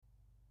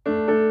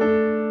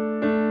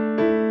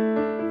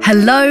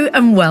Hello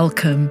and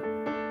welcome.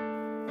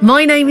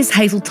 My name is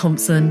Hazel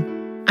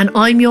Thompson and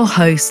I'm your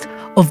host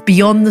of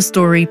Beyond the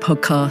Story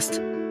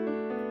podcast.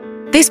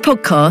 This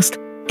podcast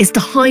is to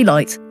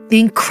highlight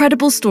the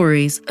incredible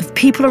stories of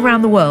people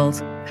around the world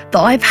that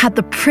I've had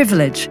the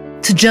privilege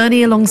to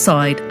journey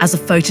alongside as a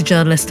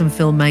photojournalist and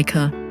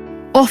filmmaker,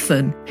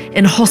 often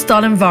in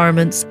hostile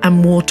environments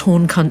and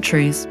war-torn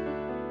countries.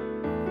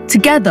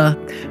 Together,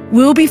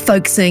 we'll be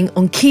focusing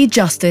on key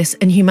justice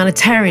and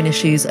humanitarian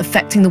issues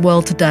affecting the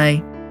world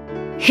today,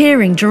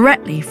 hearing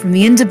directly from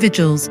the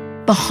individuals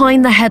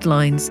behind the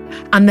headlines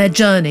and their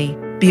journey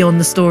beyond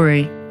the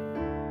story.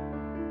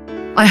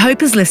 I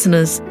hope as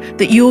listeners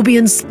that you will be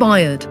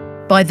inspired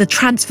by the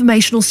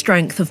transformational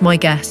strength of my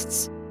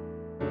guests.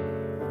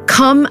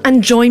 Come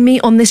and join me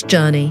on this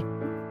journey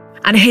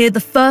and hear the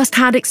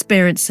first-hand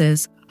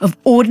experiences of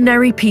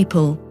ordinary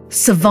people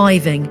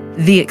surviving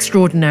the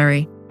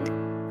extraordinary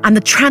and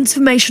the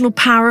transformational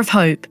power of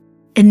hope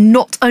in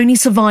not only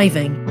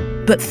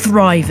surviving, but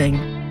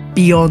thriving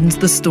beyond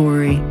the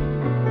story.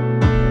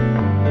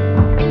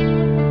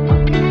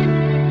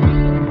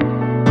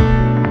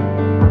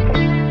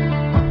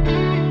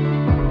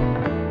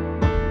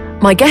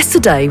 My guest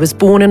today was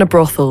born in a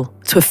brothel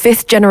to a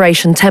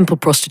fifth-generation temple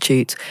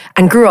prostitute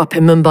and grew up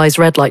in Mumbai's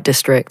red light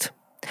district.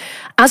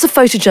 As a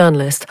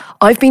photojournalist,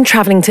 I've been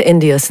travelling to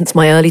India since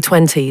my early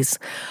 20s,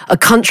 a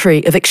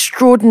country of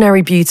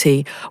extraordinary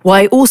beauty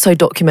where I also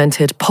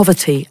documented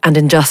poverty and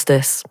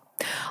injustice.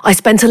 I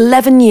spent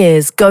 11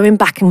 years going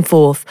back and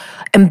forth,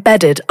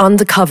 embedded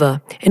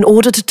undercover, in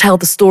order to tell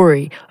the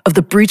story of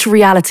the brutal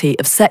reality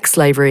of sex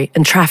slavery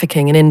and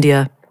trafficking in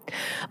India.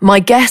 My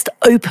guest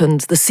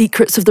opened the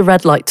secrets of the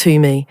red light to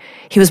me.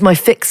 He was my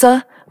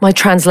fixer, my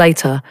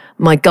translator,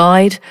 my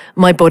guide,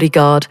 my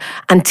bodyguard,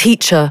 and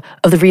teacher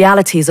of the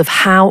realities of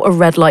how a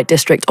red light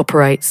district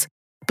operates.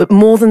 But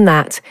more than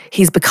that,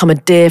 he's become a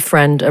dear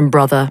friend and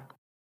brother.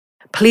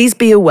 Please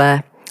be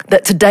aware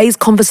that today's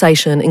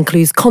conversation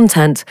includes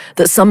content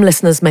that some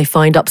listeners may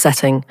find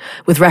upsetting,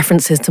 with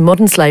references to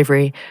modern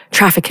slavery,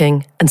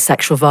 trafficking, and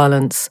sexual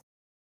violence.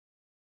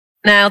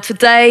 Now,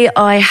 today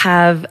I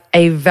have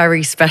a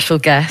very special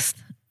guest.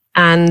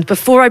 And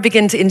before I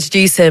begin to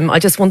introduce him, I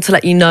just want to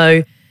let you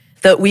know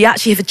that we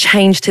actually have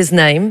changed his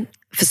name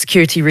for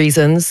security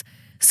reasons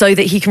so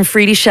that he can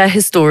freely share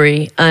his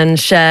story and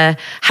share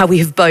how we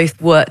have both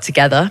worked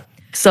together.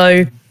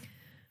 So,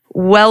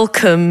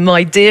 welcome,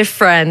 my dear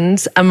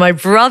friend and my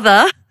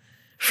brother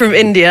from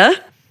India.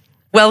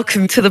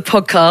 Welcome to the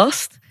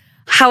podcast.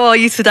 How are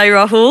you today,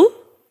 Rahaul?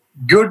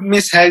 Good,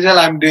 Miss Hazel.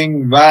 I'm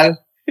doing well.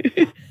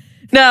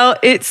 Now,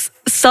 it's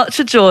such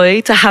a joy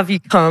to have you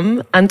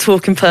come and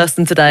talk in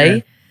person today.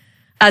 Yeah.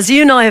 As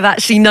you and I have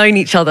actually known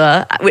each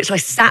other, which I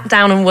sat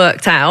down and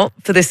worked out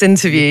for this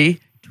interview,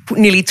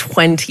 nearly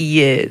 20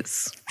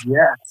 years.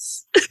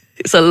 Yes.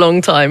 It's a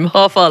long time,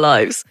 half our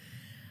lives.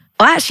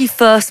 I actually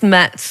first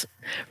met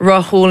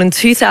Rahaul in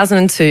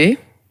 2002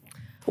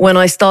 when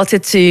I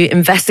started to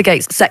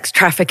investigate sex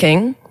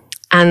trafficking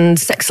and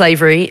sex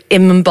slavery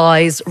in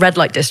Mumbai's red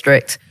light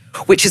district,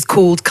 which is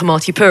called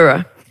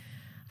Kamatipura.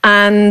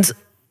 And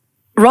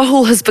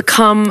Rahaul has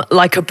become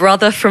like a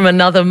brother from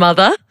another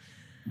mother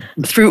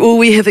through all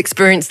we have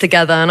experienced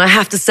together. And I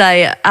have to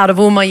say, out of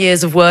all my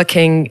years of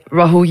working,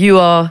 Rahaul, you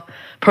are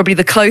probably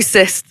the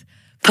closest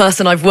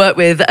person I've worked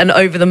with and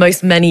over the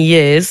most many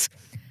years.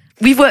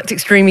 We've worked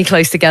extremely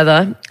close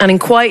together and in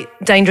quite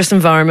dangerous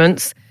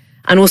environments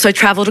and also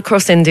travelled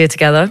across India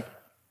together.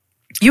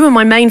 You were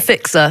my main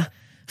fixer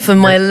for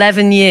my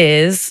 11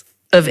 years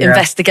of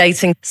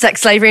investigating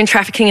sex slavery and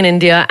trafficking in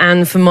India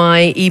and for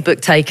my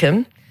ebook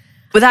Taken.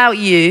 Without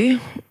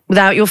you,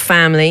 without your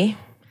family,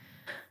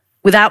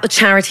 without the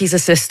charity's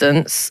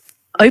assistance,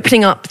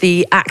 opening up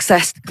the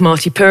access to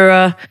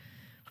Kamatipura,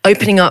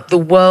 opening up the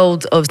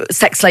world of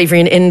sex slavery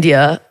in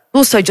India,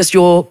 also just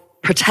your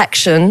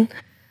protection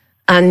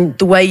and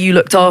the way you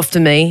looked after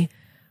me,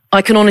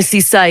 I can honestly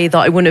say that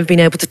I wouldn't have been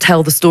able to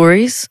tell the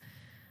stories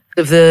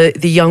of the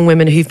young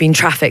women who've been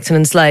trafficked and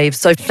enslaved.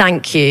 So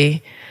thank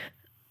you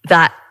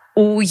that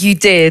all you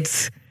did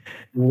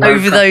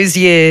over those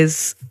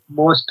years.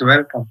 Most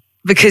welcome.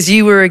 Because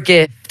you were a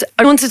gift.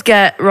 I wanted to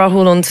get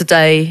Rahaul on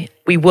today.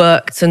 We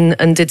worked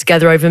and did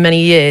together over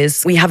many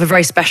years. We have a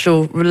very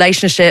special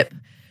relationship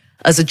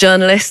as a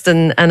journalist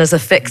and as a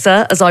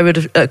fixer, as I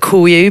would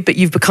call you, but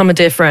you've become a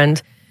dear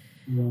friend.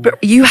 Yeah.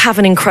 But you have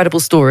an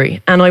incredible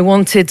story, and I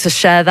wanted to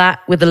share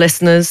that with the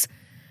listeners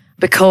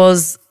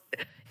because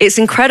it's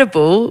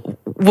incredible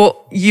what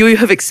you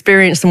have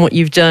experienced and what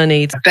you've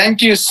journeyed.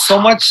 Thank you so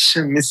much,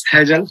 Miss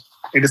Hazel.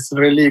 It is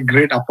really a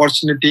great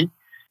opportunity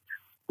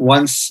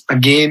once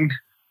again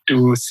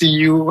to see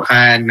you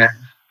and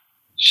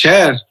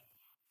share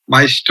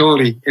my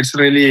story. It's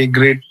really a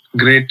great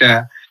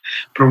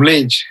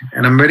privilege,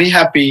 and I'm very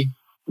happy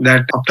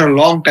that after a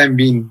long time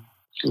being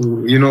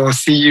to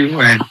see you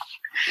and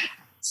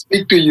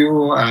speak to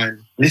you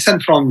and listen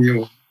from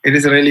you. It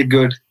is really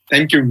good.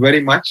 Thank you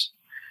very much.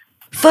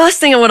 First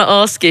thing I want to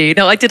ask you,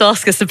 now I did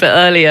ask us a bit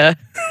earlier,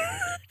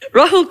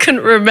 Rahaul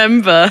couldn't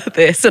remember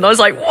this and I was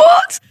like,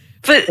 what?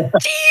 But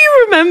do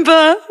you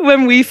remember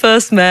when we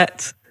first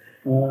met?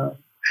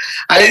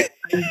 I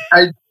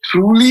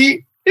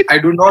truly, I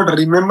do not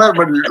remember,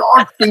 but a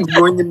lot of things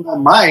going in my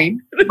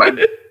mind. But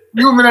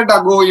few minutes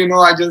ago,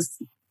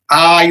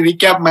 I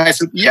recap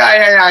myself.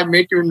 Yeah, I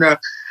met you in the...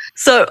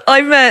 So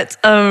I met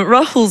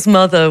Rahaul's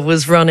mother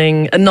was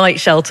running a night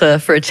shelter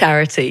for a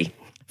charity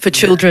for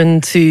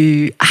children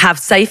to have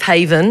safe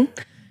haven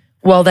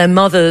while their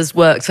mothers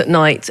worked at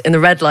night in the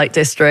red light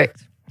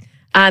district.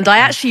 And I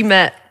actually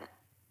met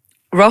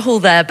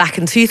Rahaul there back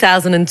in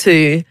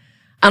 2002.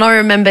 And I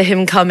remember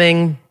him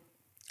coming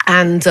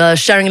and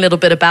sharing a little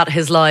bit about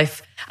his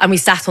life. And we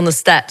sat on the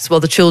steps while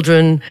the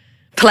children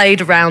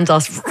played around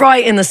us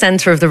right in the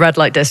center of the red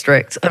light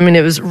district. I mean,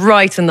 it was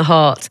right in the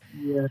heart.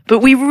 Yeah. But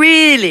we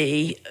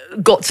really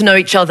got to know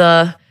each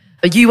other.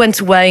 You went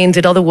away and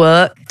did other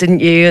work, didn't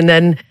you? And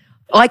then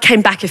I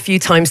came back a few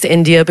times to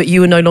India, but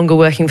you were no longer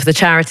working for the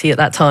charity at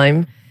that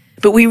time.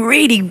 But we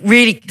really,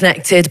 really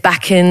connected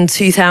back in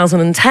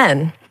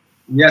 2010.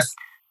 Yes.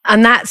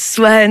 And that's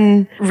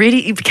when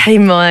really you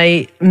became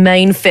my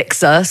main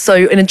fixer. So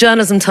in a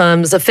journalism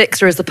terms, a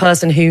fixer is the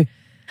person who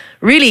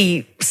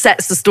really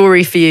sets the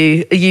story for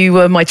you. You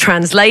were my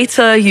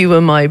translator, you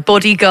were my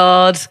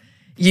bodyguard,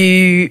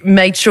 you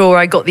made sure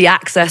I got the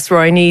access where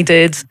I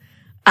needed.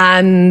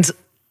 And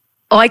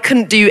I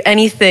couldn't do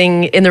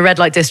anything in the red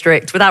light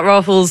district without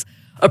Rahaul's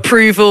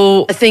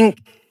approval. I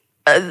think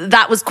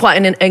that was quite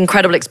an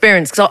incredible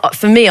experience because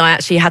for me, I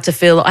actually had to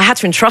feel I had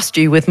to entrust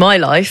you with my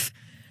life.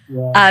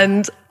 Yeah.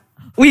 And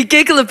we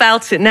giggle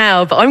about it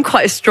now, but I'm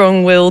quite a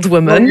strong-willed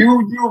woman.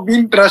 You've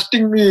been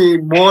trusting me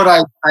more.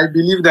 I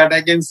believe that.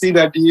 I can see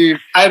that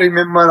I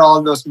remember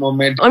all those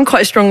moments. I'm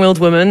quite a strong-willed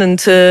woman, and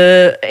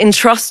to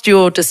entrust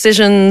your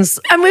decisions.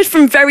 And we're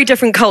from very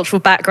different cultural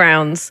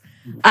backgrounds.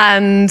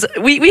 And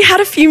we had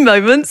a few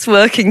moments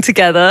working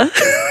together.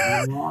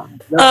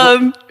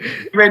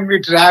 When we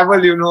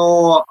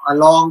travel,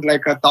 along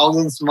like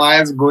 1,000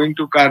 miles going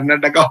to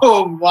Karnataka,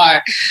 oh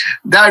my,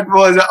 that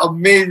was an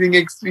amazing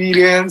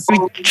experience.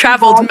 We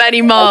traveled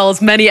many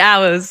miles, many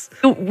hours.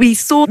 We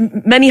saw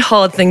many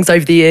hard things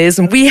over the years,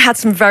 and we had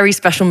some very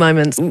special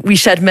moments. We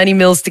shared many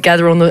meals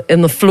together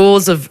in the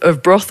floors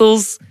of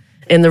brothels,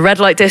 in the red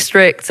light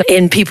district,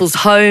 in people's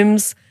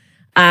homes,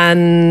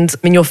 and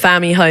in your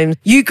family home.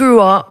 You grew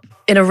up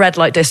in a red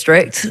light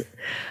district.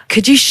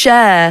 Could you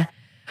share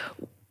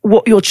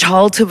what your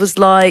childhood was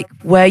like,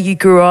 where you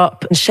grew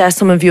up, and share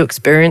some of your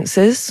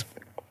experiences?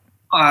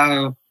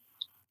 The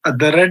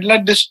red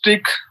light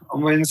district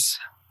means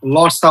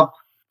lots of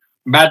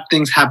bad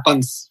things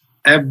happens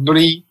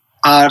every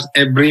hour,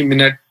 every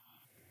minute,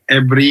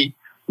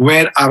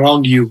 everywhere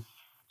around you.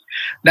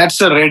 That's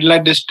the red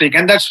light district,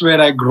 and that's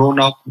where I grown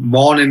up,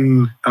 born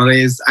and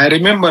raised. I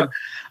remember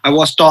I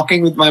was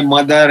talking with my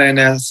mother, and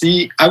I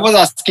was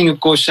asking a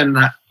question,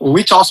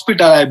 which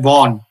hospital I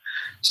born?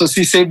 So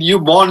she said, you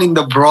born in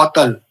the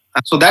brothel.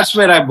 So that's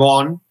where I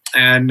born,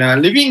 and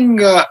living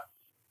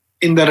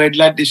in the red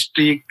light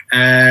district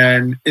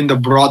and in the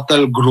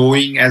brothel,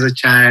 growing as a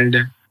child.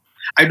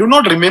 I do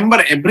not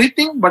remember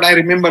everything, but I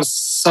remember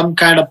some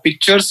kind of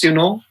pictures,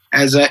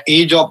 as an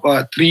age of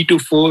 3 to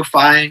 4,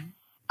 5.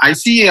 I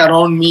see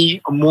around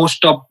me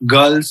most of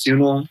girls,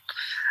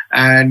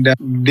 and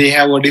they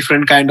have a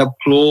different kind of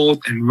clothes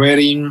and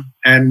wearing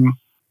and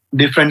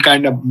different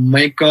kind of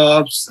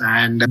makeups,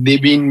 and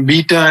they've been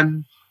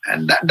beaten.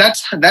 And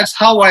that's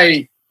how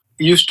I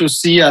used to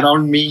see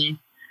around me.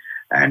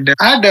 And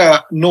I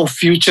had no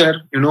future,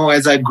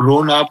 as I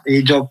grown up,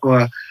 age of,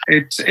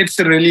 it's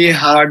really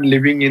hard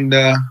living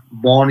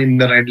born in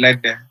the red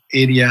light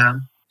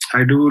area.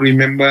 I do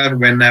remember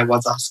when I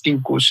was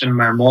asking question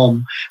my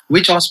mom,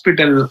 which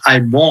hospital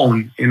I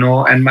born,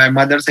 and my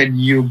mother said,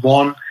 you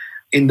born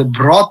in the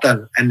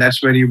brothel, and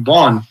that's where you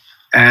born.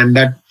 And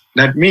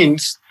that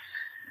means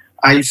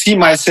I see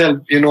myself,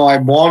 I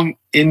born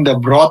in the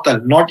brothel,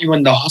 not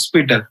even the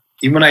hospital.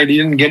 Even I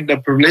didn't get the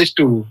privilege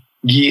to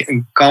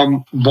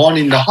come born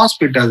in the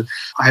hospital.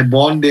 I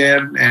born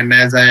there, and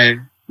as I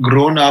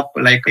grown up,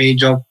 like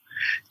age of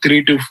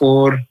 3 to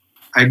 4,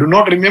 I do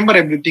not remember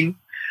everything.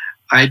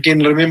 I can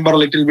remember a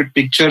little bit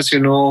pictures,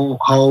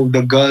 how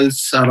the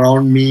girls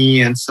around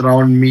me and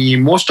surround me.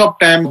 Most of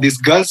time, these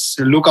girls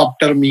look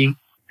after me,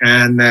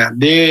 and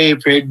they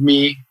fed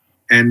me,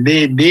 and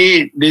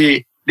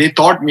they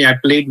taught me. I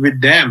played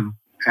with them,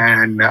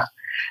 and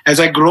as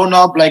I grown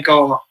up, like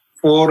 4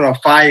 or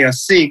 5 or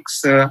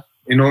 6,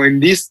 in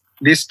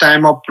this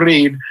time of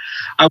period,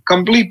 I'm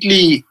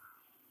completely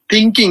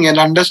thinking and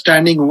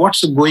understanding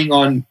what's going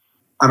on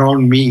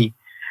around me.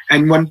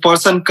 And one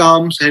person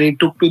comes and he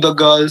took to the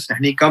girls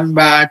and he come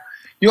back.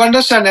 You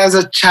understand as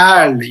a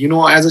child,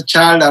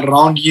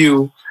 around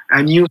you,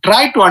 and you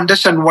try to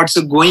understand what's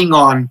going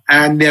on.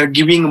 And they're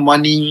giving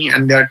money,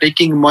 and they're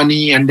taking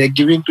money, and they're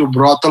giving to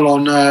brothel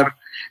owner.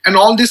 And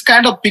all this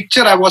kind of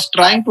picture, I was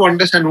trying to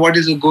understand what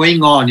is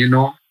going on,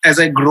 As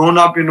I grown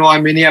up,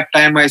 many a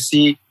time I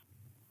see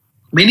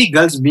many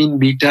girls being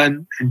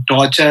beaten and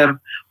tortured,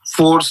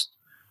 forced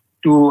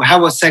to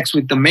have a sex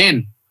with the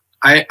men.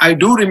 I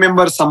do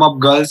remember some of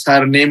girls,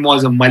 her name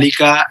was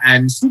Malika,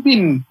 and she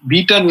been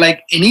beaten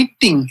like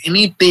anything.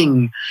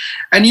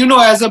 And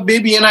as a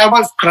baby, and I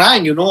was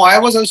crying, I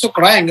was also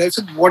crying. I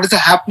said, what is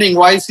happening?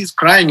 Why is she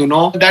crying?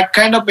 That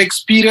kind of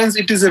experience,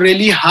 it is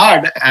really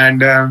hard.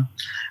 And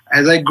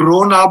as I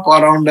grown up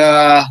around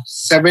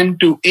 7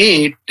 to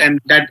 8, and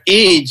that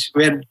age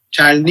where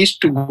child needs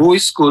to go to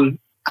school,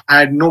 I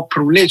had no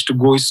privilege to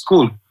go to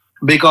school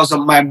because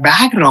of my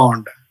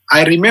background.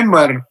 I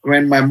remember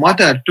when my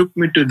mother took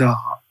me to the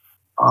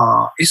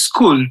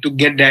school to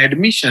get the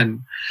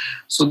admission.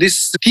 So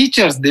these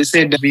teachers, they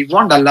said, we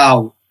won't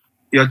allow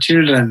your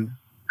children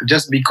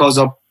just because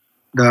of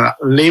the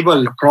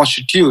label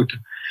prostitute.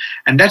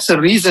 And that's the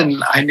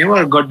reason I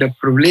never got the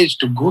privilege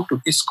to go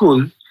to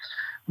school.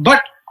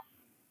 But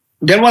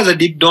there was a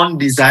deep down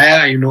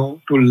desire, to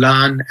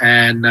learn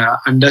and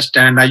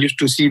understand. I used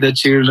to see the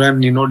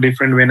children,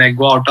 different. When I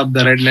go out of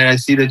the red light, I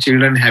see the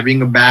children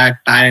having a bag,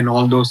 tie, and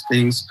all those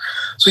things.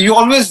 So you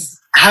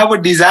always have a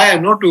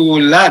desire, to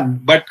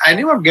learn. But I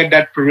never get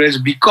that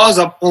privilege because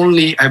of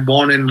only I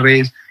born and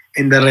raised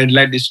in the red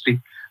light district.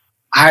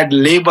 I had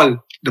labeled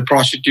the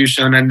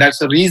prostitution, and that's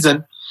the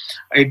reason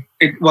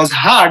it was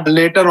hard.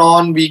 Later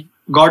on, we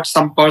got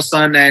some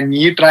person and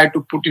he tried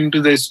to put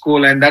into the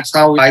school, and that's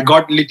how I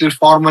got little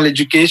formal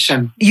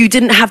education. You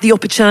didn't have the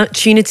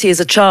opportunity as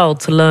a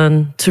child to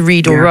learn to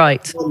read or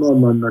write?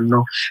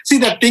 No. See,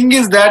 the thing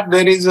is that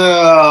there is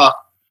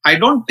I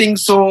don't think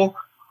so,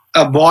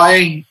 a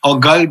boy or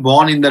girl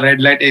born in the red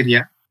light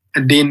area,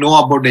 and they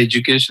know about the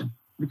education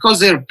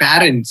because their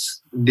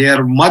parents,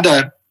 their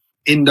mother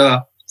in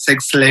the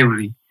sex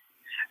slavery,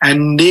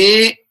 and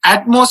the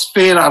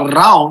atmosphere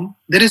around,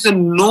 there is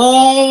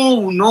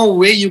no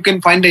way you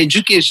can find the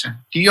education.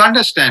 Do you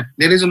understand?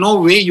 There is no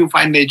way you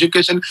find the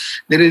education.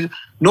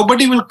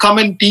 Nobody will come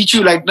and teach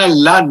you like,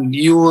 learn.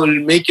 You will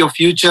make your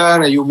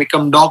future. You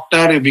become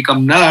doctor. You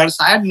become nurse.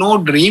 I had no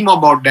dream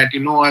about that.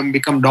 I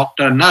become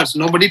doctor, nurse.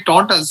 Nobody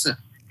taught us.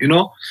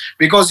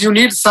 Because you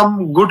need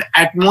some good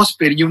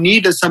atmosphere. You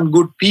need some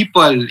good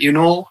people.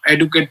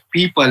 Educate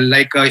people.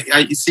 Like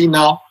I see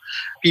now,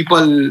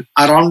 people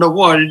around the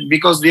world,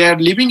 because they are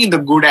living in the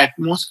good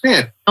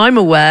atmosphere. I'm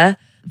aware,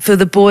 for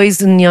the boys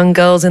and young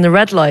girls in the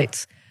red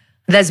light,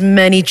 there's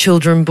many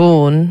children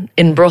born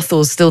in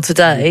brothels still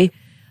today.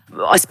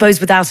 I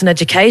suppose without an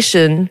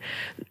education,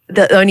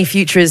 the only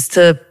future is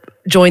to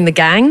join the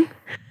gang.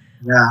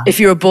 Yeah. If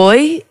you're a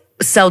boy,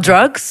 sell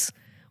drugs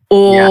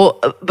or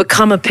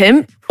become a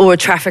pimp or a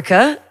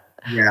trafficker.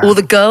 Yeah. Or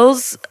the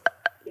girls,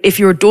 if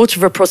you're a daughter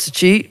of a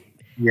prostitute,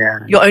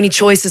 your only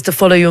choice is to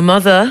follow your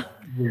mother.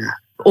 Yeah.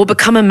 Or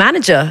become a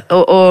manager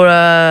or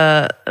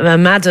a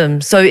madam.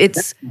 So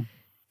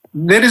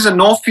there is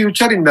no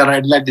future in the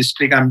red light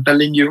district. I'm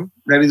telling you,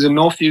 there is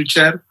no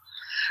future.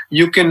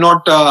 You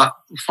cannot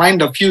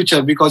find a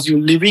future because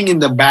you're living in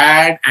the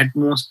bad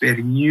atmosphere.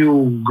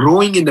 You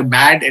growing in the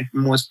bad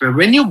atmosphere.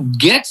 When you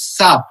get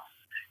up,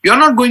 you're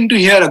not going to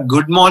hear a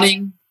good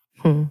morning,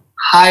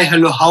 hi,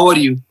 hello, how are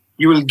you?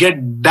 You will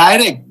get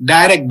direct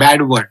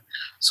bad word.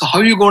 So how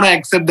are you going to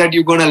accept that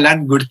you're going to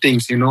learn good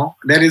things,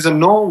 There is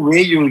no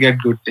way you will get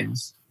good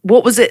things.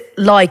 What was it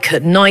like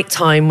at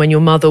nighttime when your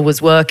mother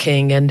was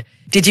working, and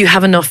did you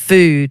have enough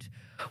food?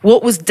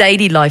 What was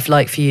daily life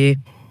like for you?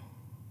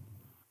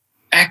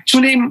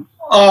 Actually,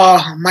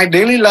 my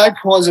daily life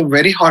was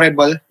very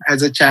horrible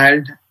as a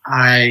child.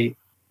 I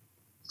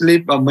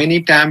sleep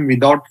many times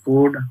without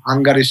food,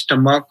 hunger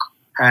stomach,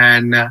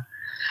 and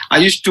I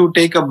used to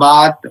take a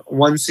bath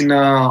once in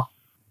a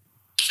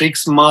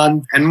 6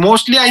 months, and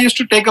mostly I used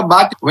to take a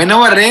bath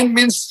whenever rain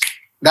means.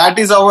 That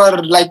is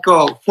our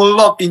full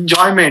of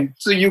enjoyment.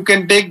 So you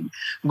can take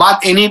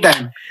bath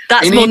anytime.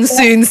 That's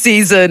monsoon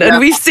season, and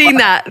we've seen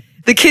that.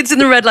 The kids in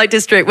the red light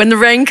district, when the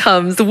rain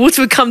comes, the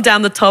water would come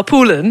down the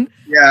tarpaulin,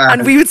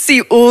 and we would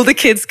see all the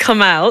kids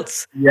come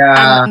out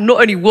and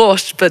not only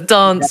wash but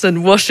dance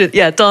and wash it.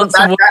 Dance.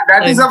 So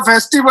that is a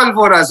festival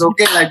for us.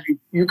 Okay, like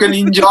you can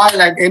enjoy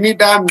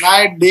anytime,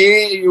 night,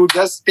 day. You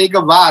just take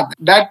a bath.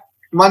 That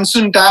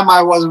monsoon time,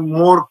 I was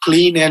more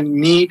clean and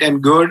neat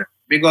and good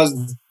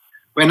because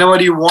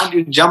whenever you want,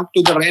 you jump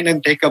to the rain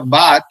and take a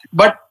bath.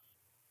 But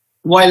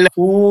while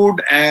food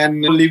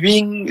and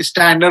living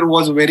standard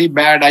was very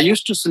bad, I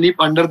used to sleep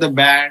under the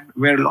bed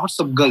where lots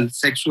of girls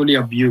sexually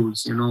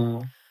abused,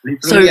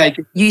 Literally,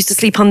 you used to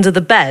sleep under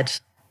the bed?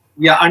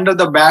 Yeah, under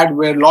the bed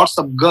where lots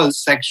of girls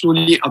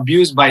sexually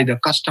abused by the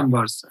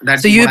customers.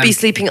 So you'd be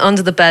sleeping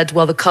under the bed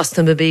while the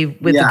customer would be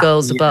with the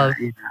girls above?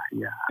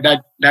 Yeah.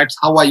 That's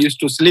how I used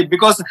to sleep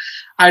because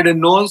I had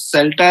no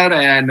shelter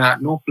and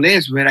no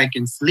place where I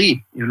can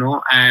sleep,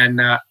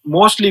 And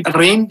mostly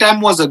rain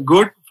time was a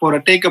good for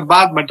a take a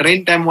bath, but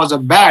rain time was a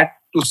bad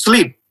to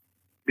sleep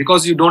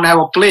because you don't have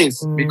a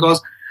place.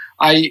 Because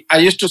I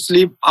used to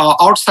sleep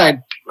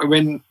outside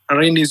when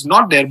rain is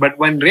not there, but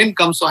when rain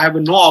comes, so I have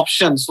no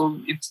option. So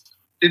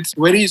it's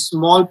very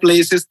small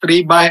places,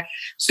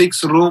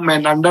 3x6 room,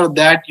 and under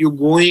that you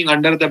going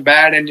under the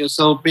bed and you're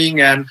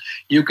sleeping, and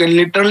you can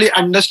literally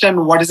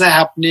understand what is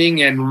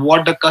happening and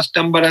what the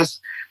customer is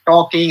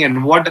talking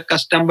and what the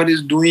customer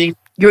is doing.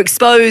 You're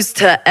exposed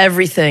to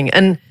everything.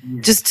 And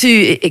just to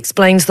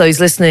explain to those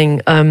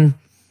listening,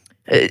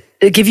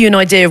 give you an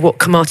idea of what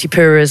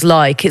Kamatipura is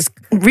like. It's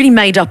really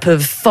made up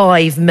of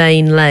 5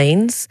 main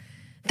lanes.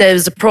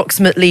 There's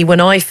approximately, when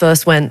I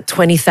first went,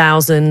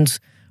 20,000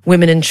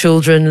 women and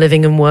children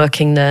living and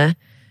working there.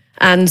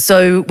 And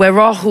so where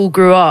Rahaul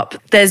grew up,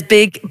 there's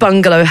big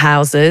bungalow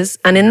houses.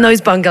 And in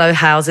those bungalow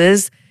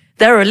houses,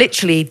 there are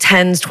literally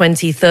 10,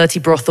 20, 30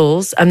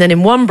 brothels. And then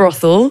in one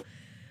brothel,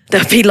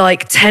 there'll be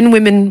like 10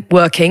 women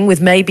working with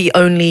maybe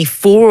only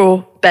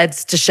 4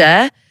 beds to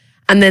share.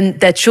 And then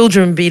their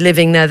children would be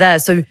living there.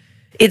 So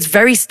it's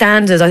very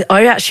standard.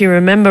 I actually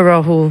remember,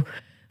 Rahaul,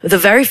 the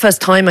very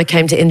first time I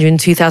came to India in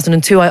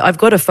 2002, I've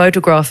got a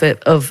photograph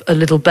of a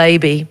little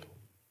baby.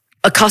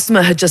 A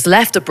customer had just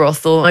left a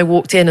brothel. I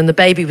walked in and the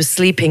baby was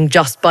sleeping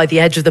just by the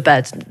edge of the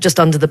bed, just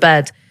under the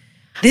bed.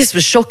 This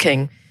was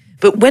shocking.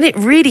 But when it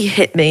really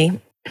hit me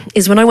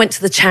is when I went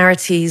to the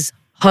charity's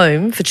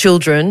home for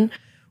children,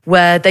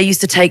 where they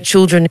used to take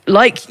children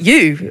like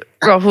you,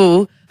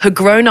 Rahaul, had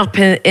grown up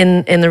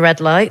in the red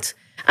light,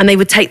 and they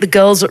would take the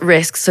girls at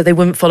risk so they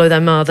wouldn't follow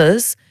their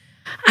mothers.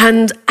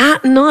 And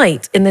at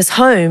night in this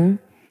home,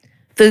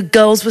 the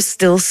girls were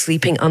still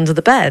sleeping under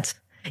the bed,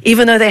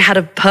 even though they had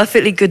a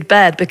perfectly good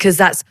bed, because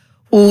that's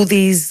all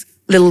these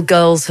little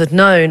girls had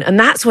known. And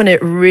that's when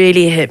it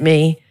really hit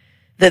me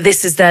that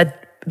this is the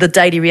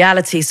daily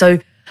reality. So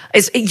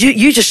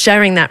you just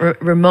sharing that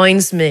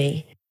reminds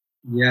me.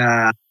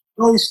 Yeah.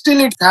 No, still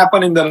it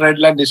happened in the red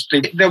light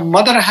district. The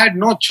mother had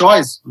no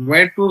choice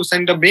where to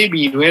send the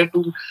baby, where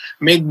to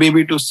make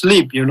baby to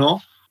sleep,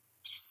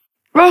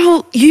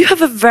 Rahaul, you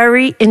have a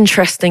very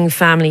interesting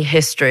family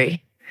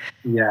history.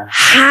 Yeah.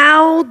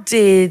 How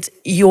did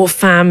your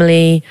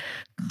family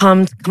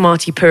come to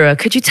Kamatipura?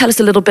 Could you tell us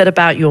a little bit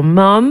about your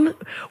mum,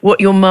 what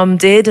your mum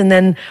did, and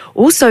then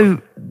also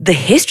the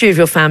history of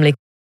your family?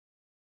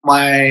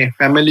 My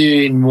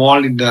family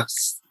involved in the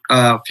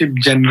 5th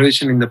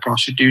generation in the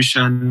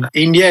prostitution.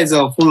 India is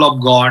full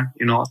of God,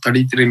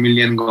 33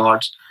 million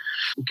gods.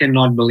 You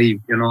cannot believe,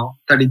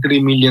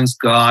 33 million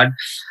God.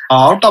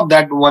 Out of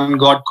that, one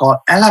God called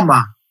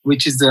Elama,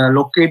 which is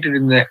located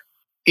in the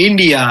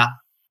India,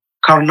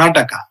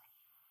 Karnataka.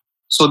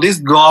 So this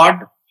God,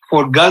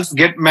 for girls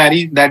get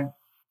married, that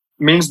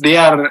means they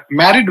are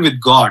married with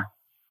God.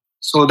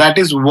 So that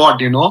is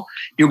what,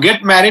 you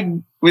get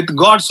married with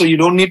God, so you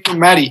don't need to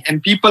marry.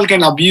 And people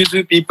can abuse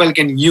you, people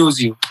can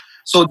use you.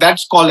 So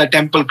that's called a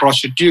temple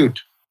prostitute.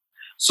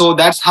 So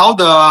that's how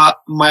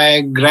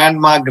my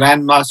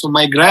grandma. So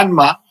my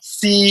grandma,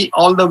 she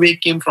all the way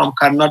came from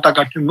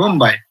Karnataka to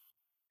Mumbai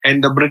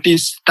in the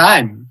British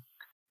time.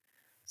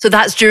 So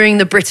that's during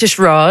the British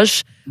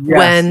Raj,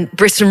 when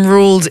Britain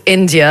ruled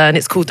India, and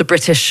it's called the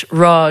British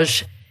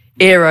Raj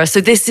era.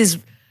 So this is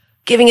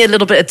giving it a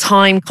little bit of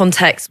time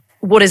context.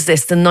 What is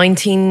this?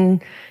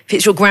 If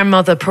it's your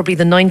grandmother, probably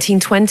the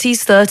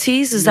 1920s,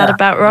 30s. Is that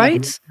about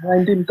right?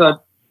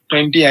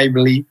 1920, I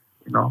believe,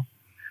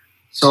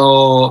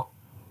 So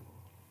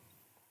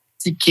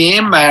she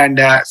came and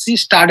she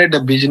started a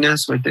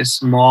business with a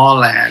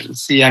small, and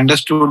she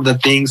understood the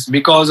things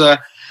because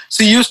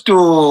she used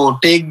to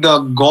take the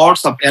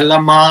gods of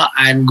Elama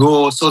and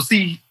go. So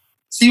she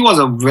was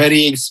a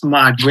very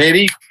smart,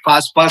 very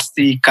fast.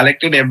 She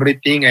collected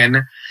everything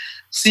and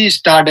she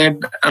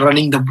started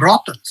running the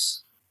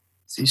brothels.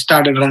 She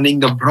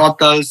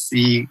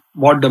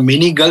bought the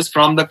many girls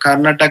from the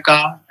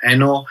Karnataka,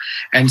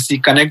 and she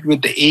connect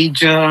with the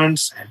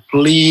agents and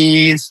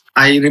police.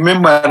 I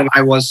remember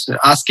I was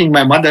asking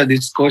my mother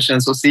this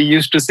question. So she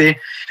used to say,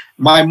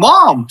 my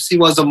mom, she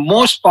was the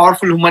most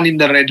powerful woman in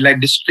the red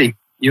light district.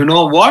 You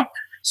know what?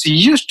 She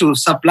used to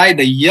supply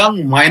the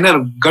young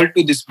minor girl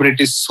to this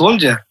British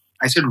soldier.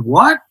 I said,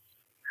 what?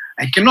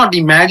 I cannot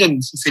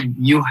imagine. She said,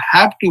 you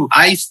have to.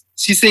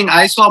 She's saying,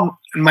 I saw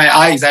in my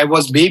eyes, I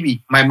was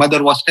baby. My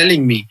mother was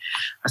telling me.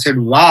 I said,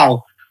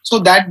 wow. So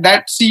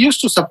that she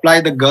used to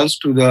supply the girls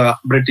to the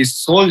British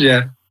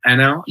soldier.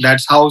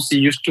 That's how she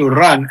used to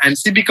run. And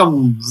she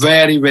became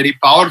very, very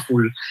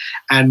powerful.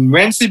 And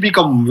when she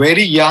became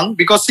very young,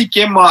 because she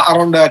came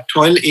around the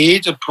 12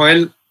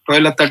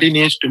 or 13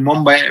 age to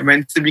Mumbai,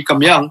 when she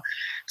became young,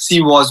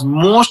 she was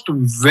most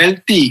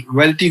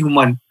wealthy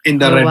woman in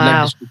the red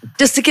light district.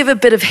 Just to give a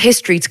bit of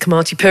history to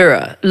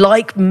Kamatipura,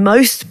 like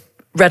most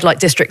red light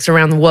districts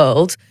around the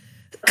world,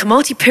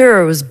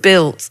 Kamatipura was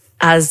built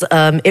as,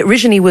 it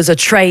originally was a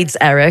trades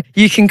area.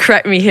 You can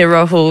correct me here,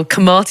 Rahaul.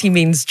 Kamati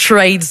means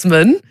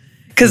tradesman,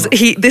 because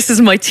this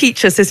is my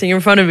teacher sitting in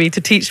front of me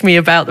to teach me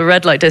about the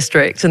red light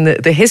district and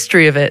the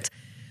history of it.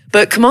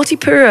 But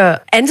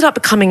Kamatipura ended up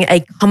becoming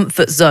a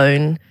comfort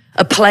zone,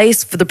 a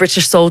place for the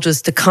British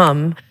soldiers to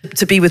come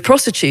to be with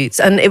prostitutes.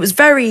 And it was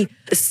very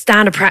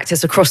standard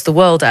practice across the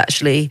world,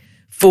 actually,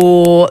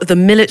 for the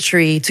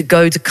military to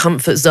go to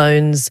comfort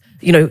zones.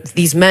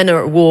 These men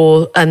are at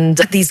war, and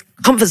these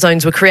comfort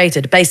zones were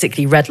created,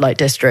 basically red light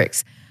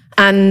districts.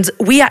 And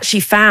we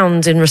actually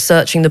found in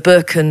researching the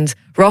book, and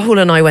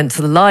Rahaul and I went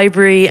to the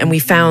library and we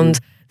found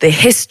the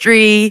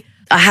history,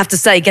 I have to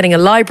say, getting a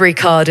library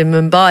card in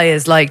Mumbai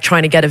is like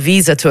trying to get a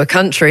visa to a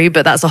country,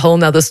 but that's a whole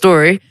nother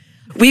story.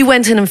 We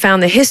went in and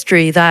found the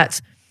history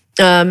that,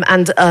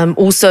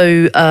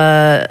 also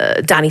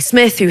Danny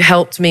Smith, who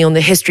helped me on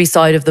the history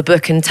side of the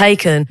book in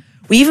Taken,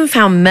 we even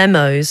found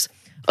memos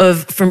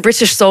from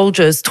British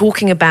soldiers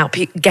talking about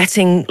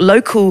getting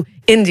local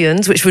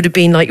Indians, which would have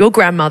been like your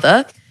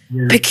grandmother,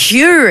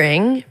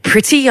 procuring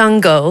pretty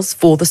young girls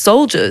for the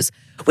soldiers,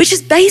 which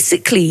is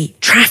basically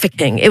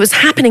trafficking. It was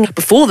happening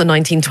before the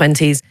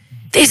 1920s.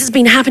 This has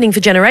been happening for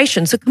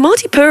generations. So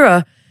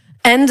Kamatipura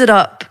ended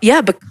up,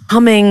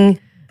 becoming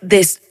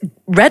this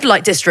red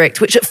light district,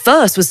 which at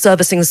first was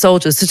servicing the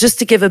soldiers. So just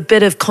to give a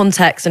bit of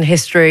context and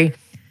history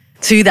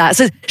to that.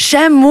 So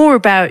share more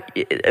about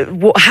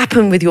what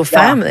happened with your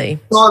family.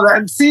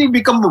 So she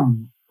became the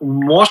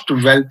most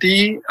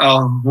wealthy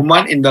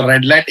woman in the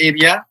red light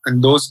area in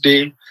those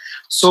days.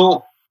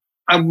 So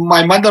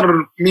my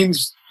mother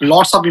means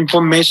lots of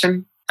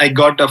information I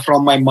got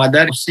from my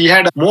mother. She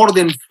had more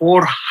than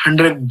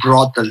 400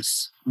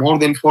 brothels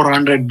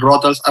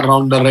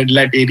around the red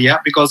light area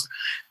because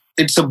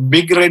it's a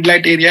big red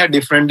light area,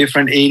 different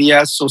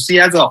areas. So she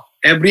has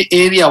every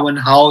area, one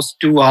house,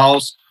 two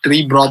house,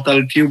 three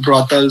brothel, few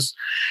brothels.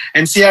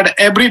 And she had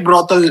every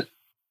brothel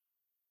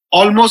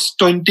almost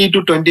 20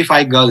 to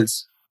 25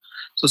 girls.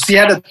 So she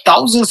had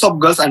thousands of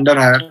girls under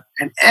her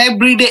and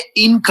everyday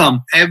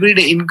income.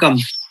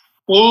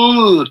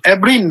 Full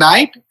every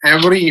night,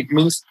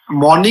 means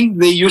morning,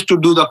 they used to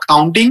do the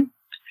counting.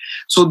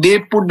 So they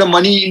put the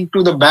money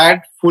into the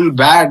bag, full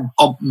bag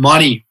of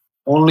money,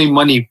 only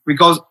money.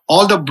 Because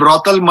all the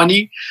brothel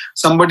money,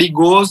 somebody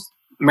goes,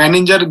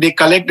 manager, they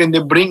collect and they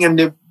bring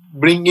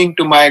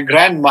into my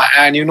grandma.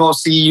 And,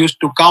 she used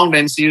to count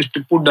and she used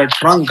to put a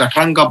trunk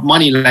of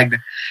money like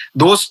that.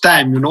 Those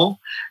time,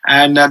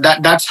 and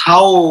that's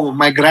how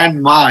my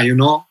grandma,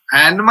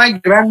 and my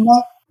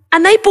grandma.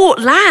 And they bought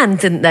land,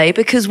 didn't they?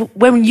 Because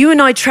when you and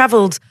I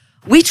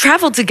we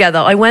traveled together.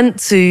 I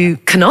went to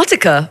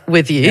Karnataka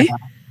with you. Yeah.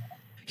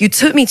 You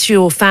took me to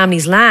your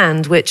family's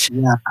land, which,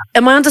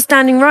 am I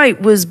understanding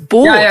right, was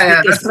bought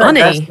with this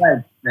money?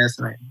 That's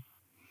right.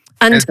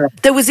 And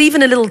there was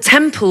even a little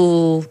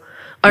temple.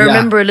 I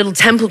remember a little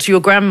temple to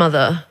your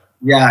grandmother.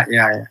 Yeah.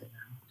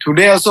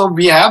 Today also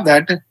we have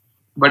that,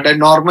 but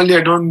normally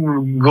I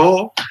don't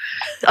go.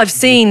 I've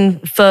seen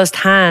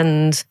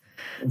firsthand.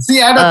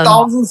 See, I had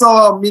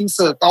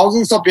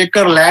thousands of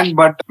acre land,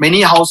 but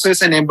many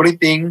houses and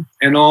everything,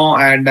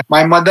 and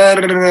my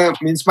mother,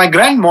 means my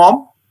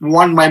grandmom,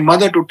 want my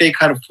mother to take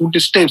her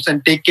footsteps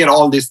and take care of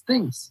all these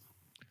things.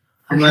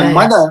 And my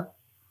mother,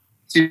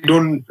 she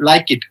don't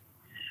like it.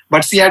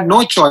 But she had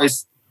no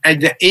choice.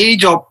 At the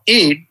age of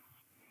 8,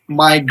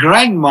 my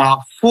grandma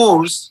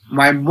forced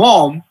my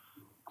mom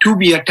to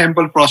be a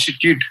temple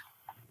prostitute.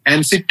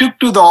 And she took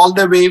all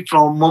the way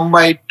from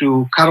Mumbai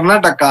to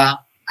Karnataka.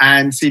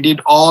 And she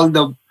did all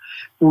the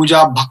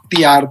puja,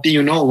 bhakti, arti,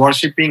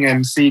 worshipping,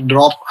 and she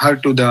dropped her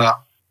to the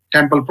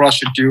temple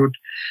prostitute.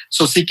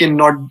 So she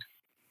cannot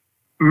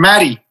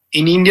marry.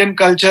 In Indian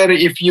culture,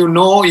 if you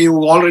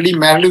already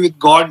married with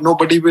God,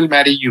 nobody will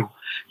marry you.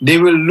 They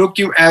will look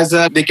you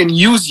they can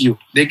use you.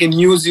 They can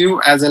use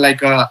you as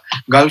like a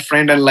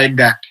girlfriend and like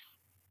that.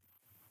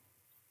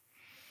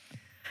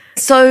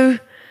 So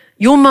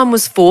your mum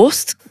was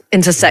forced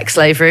into sex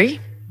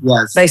slavery.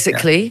 Yes.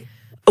 Basically.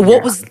 Yeah.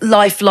 What was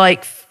life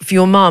like for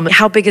your mom?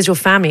 How big is your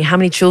family? How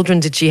many children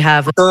did she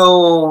have?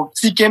 So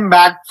she came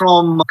back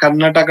from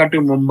Karnataka to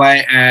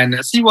Mumbai and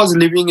she was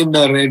living in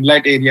the red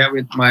light area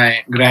with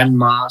my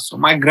grandma. So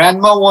my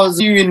grandma was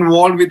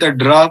involved with the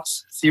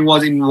drugs. She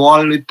was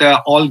involved with the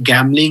all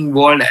gambling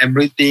world,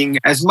 everything.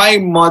 As my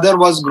mother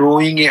was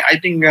growing, I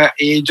think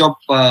age of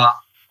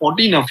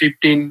 14 or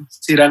 15,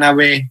 she ran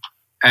away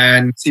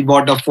and she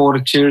bought 4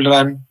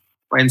 children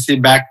when she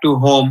back to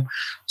home.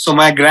 So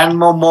my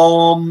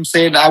mom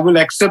said, I will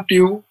accept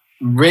you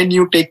when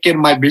you take care of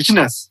my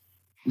business.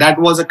 That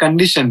was a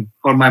condition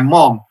for my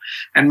mom.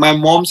 And my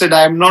mom said,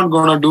 I'm not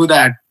going to do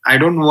that. I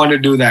don't want to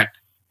do that.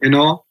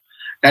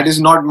 That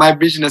is not my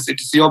business. It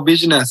is your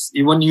business.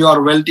 Even you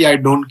are wealthy, I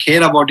don't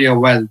care about your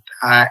wealth.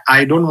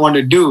 I don't want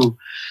to do.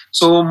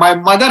 So my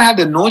mother had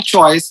no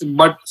choice,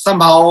 but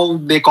somehow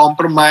they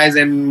compromised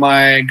and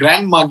my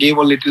grandma gave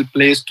a little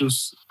place to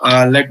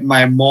let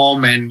my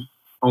mom and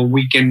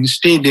we can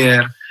stay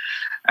there.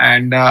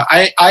 And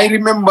I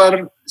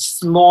remember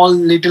small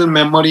little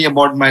memory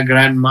about my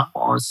grandma.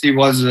 She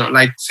was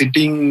like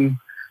sitting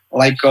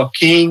like a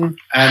king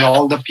and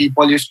all the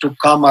people used to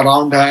come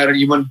around her,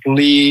 even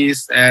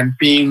police and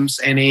pimps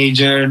and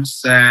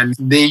agents. And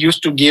they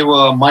used to give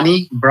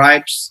money,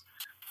 bribes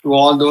to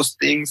all those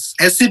things.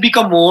 As she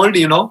became old,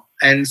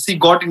 and she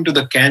got into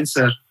the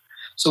cancer.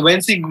 So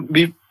when she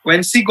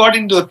got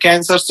into the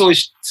cancer, so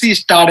she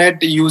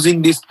started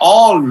using this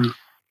all.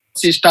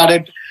 She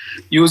started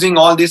using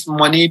all this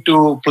money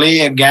to play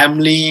a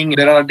gambling.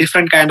 There are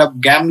different kind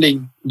of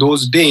gambling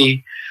those days.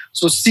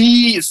 So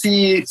she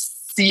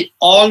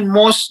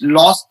almost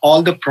lost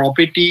all the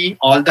property,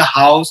 all the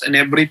house and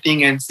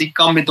everything. And she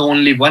come with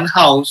only one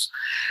house.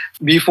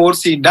 before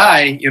she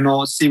died,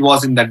 she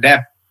was in the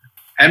debt.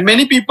 And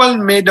many people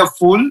made a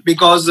fool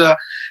because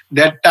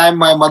that time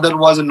my mother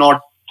was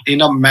not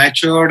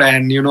matured,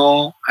 and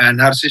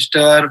her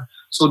sister.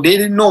 So they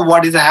didn't know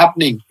what is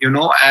happening,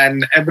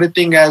 and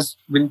everything has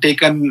been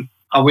taken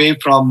away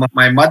from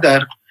my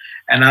mother.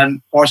 And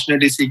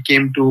unfortunately, she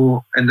came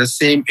to in the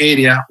same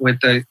area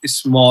with a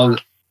small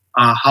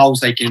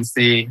house, I can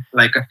say,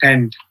 like a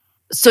tent.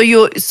 So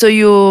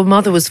your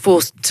mother was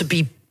forced to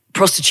be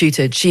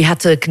prostituted. She had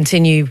to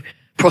continue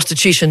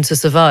prostitution to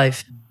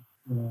survive.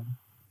 Yeah.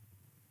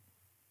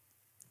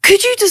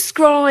 Could you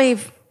describe,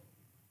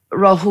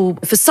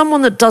 Rahaul, for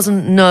someone that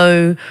doesn't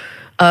know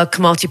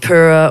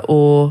Kamatipura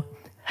or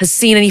has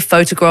seen any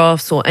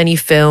photographs or any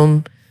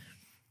film,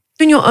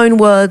 in your own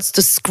words,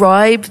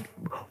 describe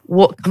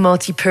what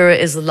Kamatipura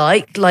is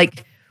like?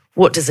 Like,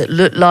 what does it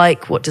look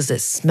like? What does it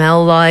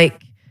smell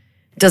like?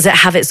 Does it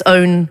have its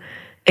own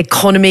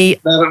economy?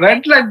 The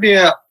red light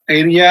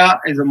area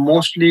is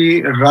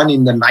mostly run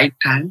in the night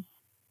time.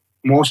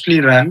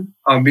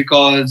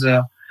 Because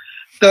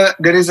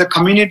there is a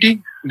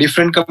community,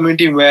 different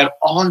community where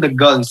all the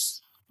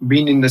girls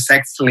been in the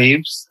sex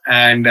slaves,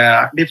 and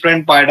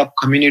different part of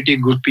community,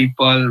 good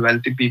people,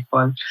 wealthy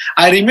people.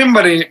 I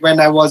remember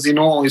when I was,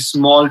 a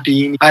small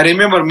teen, I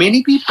remember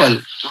many people,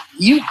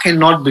 you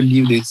cannot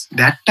believe this,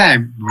 that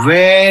time,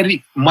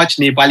 very much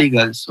Nepali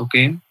girls,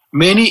 okay?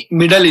 Many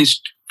Middle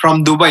East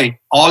from Dubai,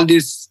 all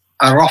this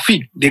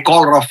Rafiq, they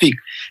call Rafiq,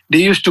 they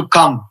used to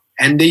come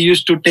and they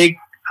used to take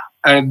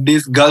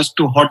these girls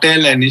to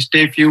hotel and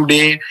stay few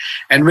days.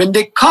 And when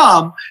they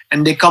come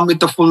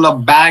with a full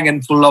of bag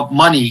and full of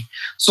money.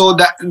 So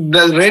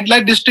the red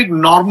light district,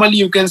 normally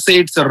you can say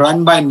it's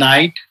run by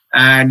night,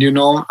 and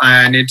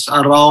and it's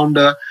around,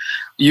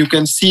 you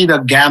can see the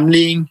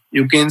gambling,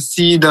 you can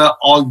see the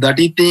all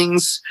dirty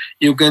things,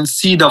 you can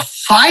see the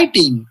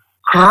fighting,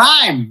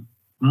 crime,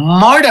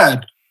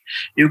 murder,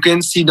 you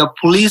can see the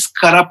police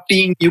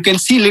corrupting, you can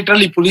see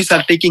literally police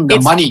are taking the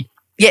money.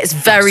 Yeah, it's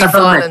very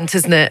violent,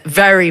 isn't it?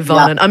 Very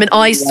violent. Yeah. I mean,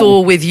 I saw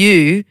with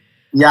you.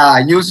 Yeah,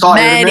 you saw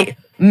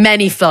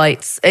many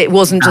fights. It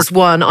wasn't just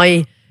one.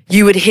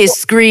 You would hear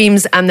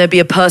screams, and there'd be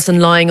a person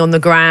lying on the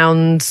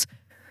ground,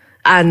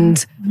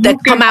 and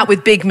they'd come out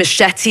with big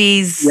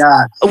machetes.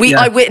 Yeah,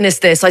 I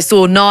witnessed this. I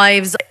saw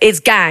knives.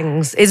 It's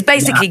gangs. It's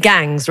basically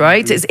gangs,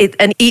 right?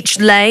 And each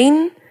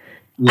lane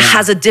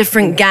has a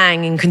different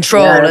gang in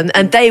control,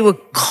 and they were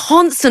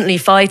constantly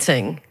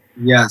fighting.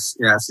 Yes.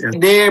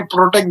 They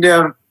protect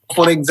their.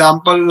 For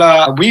example,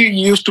 we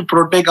used to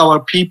protect our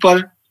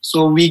people,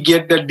 so we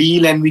get the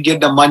deal and we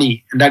get the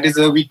money. And that is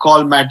we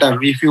call matter.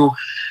 If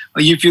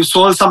you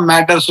sold some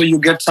matter, so you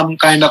get some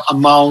kind of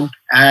amount,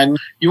 and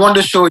you want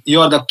to show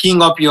you're the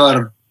king of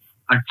your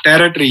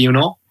territory,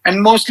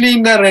 And mostly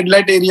in the red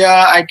light area,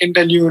 I can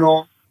tell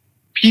you,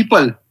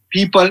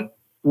 people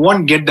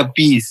won't get the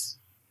peace.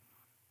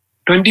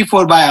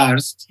 24 by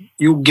hours,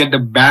 you get the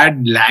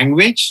bad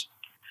language,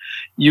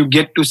 you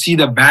get to see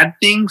the bad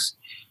things.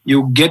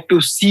 You get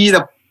to see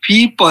the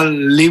people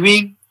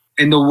living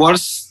in the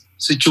worst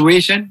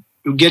situation.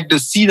 You get to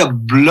see the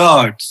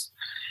bloods.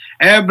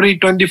 Every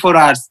 24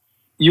 hours,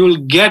 you'll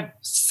get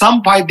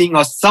some fighting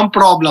or some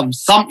problem,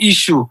 some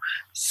issue.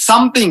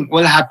 Something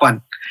will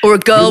happen. Or a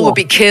girl will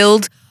be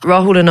killed.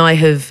 Rahaul and I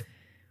have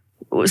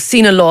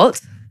seen a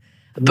lot.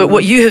 But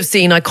what you have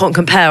seen, I can't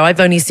compare. I've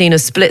only seen a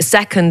split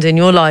second in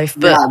your life.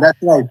 But yeah, that's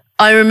right.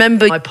 I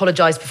remember, I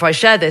apologize before I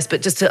share this,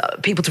 but just to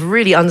people to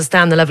really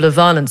understand the level of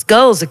violence.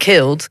 Girls are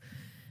killed.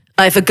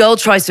 If a girl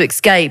tries to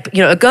escape,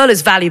 a girl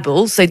is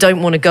valuable, so they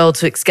don't want a girl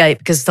to escape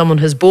because someone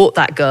has bought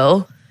that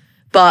girl.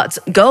 But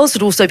girls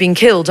had also been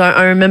killed.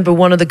 I remember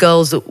one of the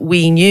girls that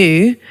we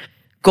knew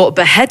got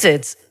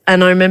beheaded.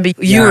 And I remember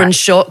you were in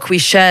shock. We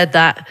shared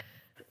that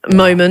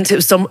moment. It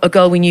was a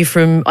girl we knew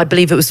from, I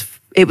believe it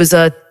was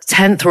a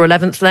 10th or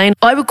 11th lane.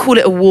 I would call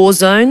it a war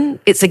zone.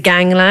 It's a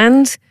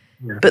gangland.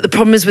 Yeah. But the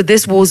problem is with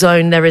this war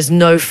zone, there is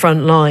no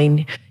front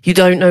line. You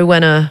don't know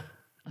when a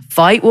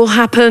fight will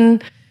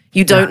happen.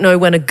 You don't know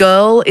when a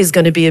girl is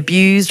going to be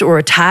abused or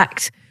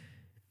attacked.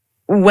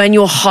 When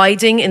you're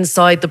hiding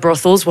inside the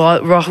brothels,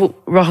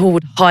 Rahaul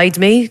would hide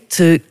me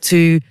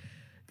to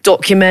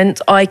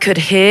document. I could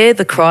hear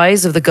the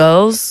cries of the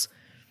girls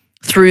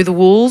through the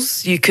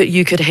walls. You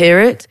could hear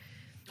it.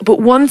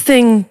 But one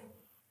thing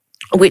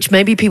which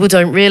maybe people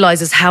don't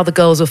realize is how the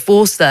girls are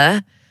forced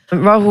there.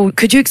 Rahaul,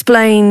 could you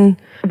explain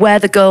where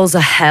the girls are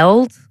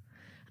held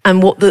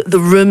and what the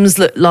rooms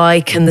look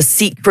like and the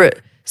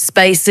secret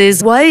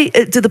spaces? Why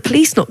do the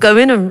police not go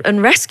in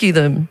and rescue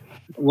them?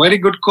 Very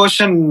good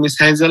question, Miss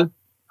Hazel.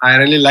 I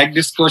really like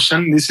this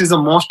question. This is the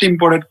most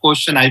important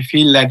question. I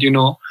feel that,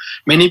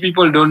 many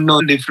people don't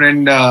know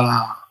different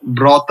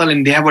brothel,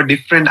 and they have a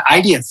different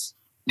ideas.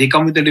 They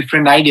come with the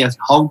different ideas,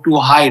 how to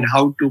hide,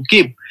 how to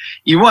keep.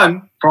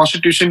 Even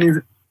prostitution is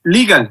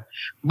legal,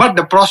 but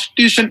the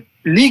prostitution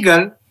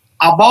legal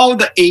above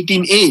the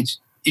 18 age.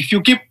 If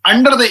you keep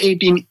under the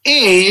 18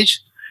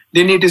 age,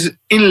 then it is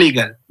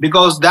illegal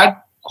because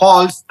that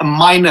calls a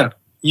minor.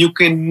 You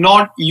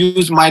cannot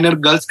use minor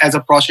girls as a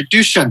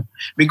prostitution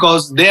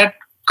because that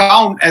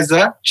count as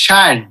a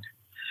child.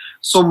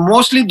 So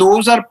mostly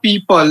those are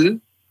people,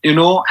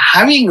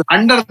 having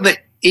under the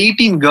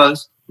 18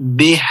 girls,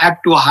 they have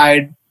to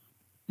hide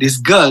these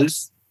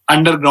girls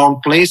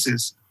underground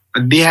places.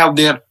 They have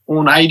their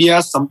own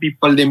ideas. Some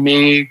people, they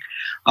make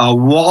a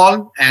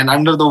wall, and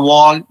under the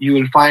wall you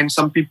will find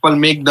some people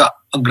make the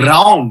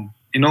ground.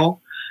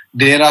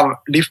 There are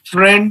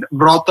different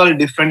brothel,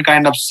 different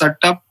kind of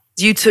setup.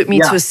 You took me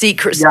to a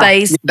secret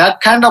space.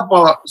 That kind of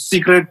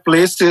secret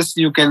places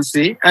you can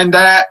see. And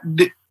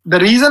the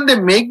reason they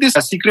make these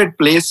secret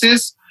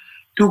places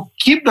to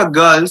keep the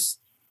girls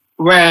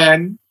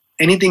when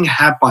anything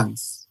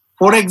happens.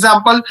 For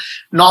example,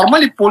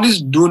 normally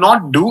police do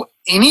not do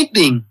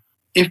anything.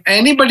 If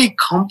anybody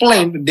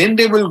complain, then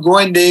they will go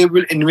and they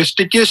will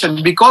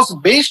investigation, because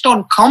based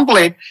on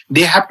complaint,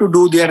 they have to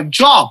do their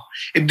job.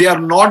 If they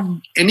are not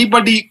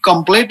anybody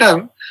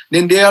complainer,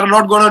 then they are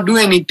not going to do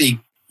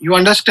anything. You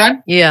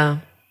understand? Yeah.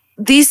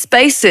 These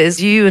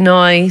spaces, you and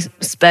I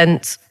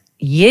spent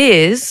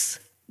years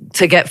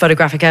to get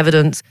photographic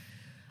evidence.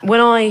 When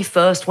I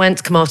first went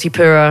to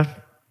Kamatipura,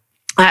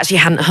 I actually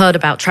hadn't heard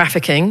about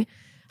trafficking.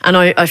 And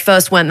I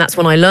first went, that's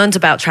when I learned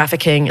about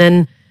trafficking.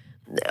 And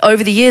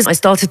over the years, I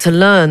started to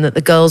learn that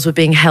the girls were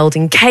being held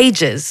in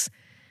cages,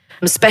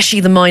 especially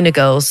the minor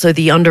girls, so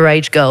the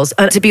underage girls.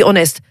 And to be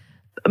honest,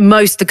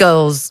 most of the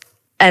girls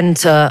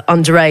enter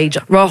underage.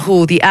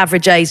 Rahaul, the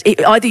average age,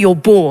 either you're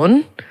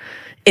born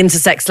into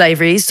sex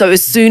slavery, so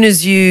as soon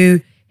as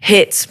you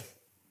hit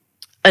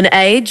an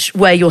age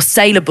where you're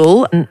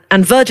saleable,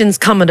 and virgins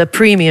come at a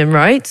premium,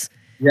 right?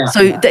 Yeah.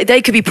 So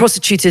they could be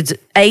prostituted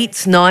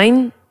 8,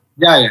 9,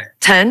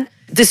 10.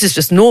 This is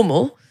just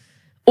normal.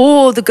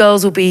 Or the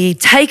girls will be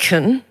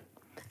taken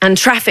and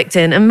trafficked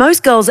in. And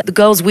most girls, the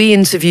girls we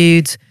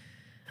interviewed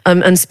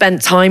and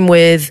spent time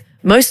with,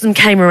 most of them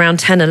came around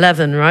 10,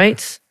 11,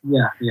 right?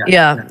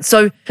 Yeah.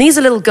 So these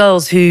are little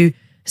girls who,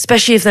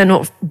 especially if they're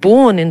not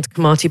born into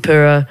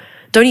Kamatipura,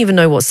 don't even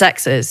know what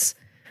sex is.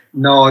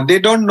 No, they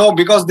don't know,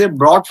 because they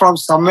brought from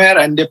somewhere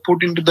and they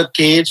put into the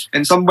cage,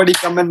 and somebody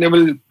come and they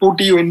will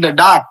put you in the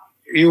dark.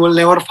 You will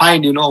never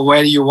find,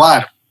 where you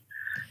are.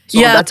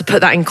 So to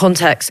put that in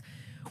context.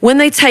 When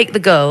they take the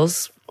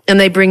girls and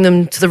they bring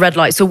them to the red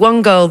light. So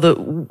one girl,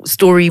 the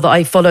story that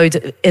I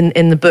followed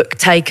in the book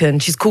Taken,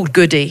 she's called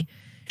Goody.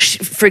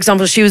 For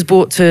example, she was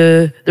brought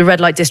to the red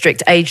light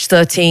district age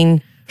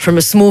 13 from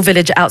a small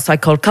village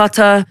outside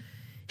Kolkata.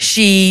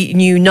 She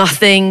knew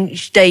nothing.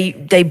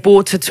 They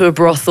brought her to a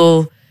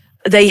brothel.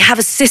 They have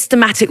a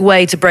systematic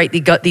way to break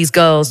these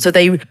girls. So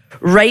they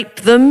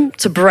rape them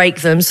to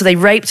break them. So they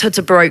raped her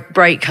to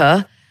break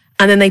her,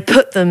 and then they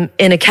put them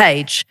in a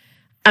cage.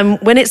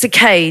 And when it's a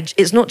cage,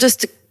 it's not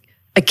just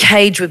a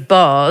cage with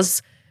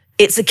bars.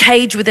 It's a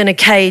cage within a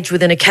cage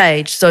within a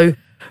cage. So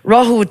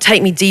Rahaul would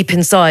take me deep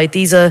inside.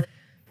 These are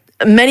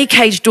many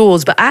cage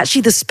doors, but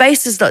actually the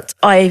spaces that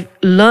I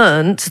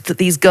learned that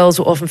these girls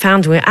were often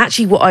found in were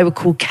actually what I would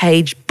call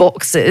cage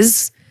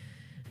boxes,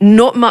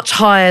 not much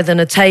higher than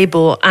a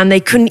table, and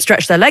they couldn't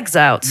stretch their legs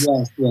out.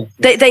 Yes.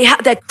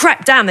 They're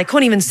cracked down. They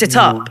couldn't even sit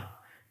up.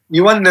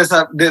 Even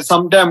there's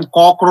sometimes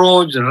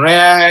cockroach,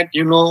 rat,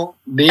 and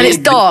it's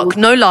dark,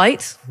 no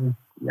light.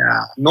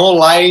 Yeah, no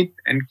light,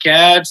 and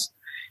cats.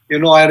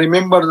 I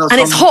remember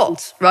it's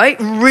hot, right?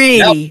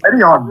 Really,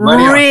 very hot,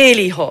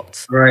 really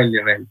hot.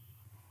 Really.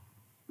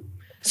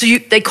 So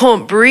they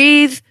can't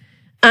breathe,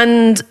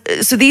 and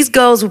so these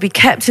girls will be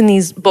kept in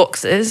these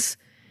boxes,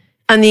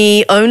 and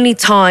the only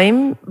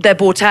time they're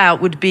brought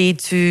out would be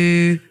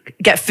to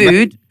get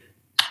food,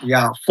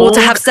 or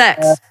to have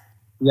sex.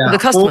 With the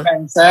customer. Food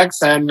and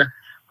sex. And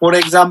for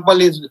example,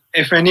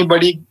 if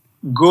anybody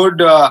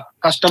good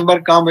customer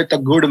come with a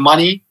good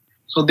money,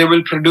 so they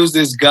will produce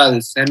these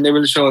girls and they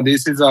will show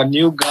this is a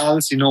new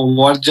girls,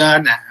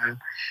 virgin, and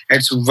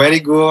it's very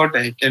good.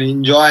 I can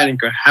enjoy and you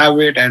can have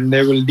it, and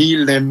they will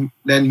deal them.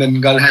 Then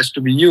girl has to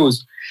be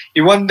used.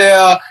 Even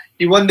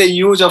they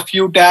use a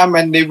few times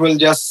and they will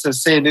just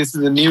say this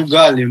is a new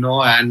girl,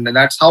 and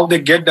that's how they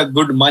get the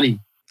good money.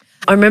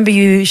 I remember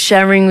you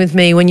sharing with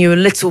me when you were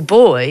a little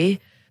boy.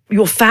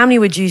 Your family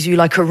would use you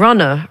like a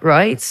runner,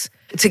 right?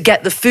 To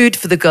get the food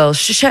for the girls.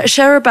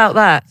 Share about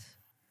that.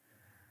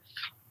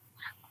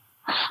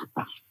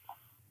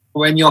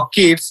 When you're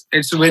kids,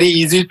 it's very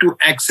easy to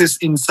access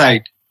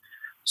inside.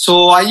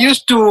 So I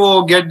used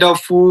to get the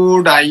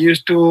food. I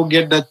used to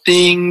get the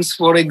things.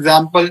 For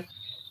example,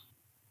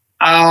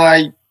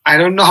 I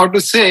don't know how to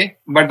say,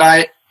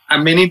 but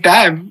many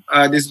times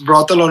this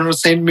brothel owner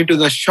sent me to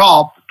the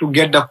shop to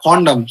get the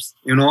condoms,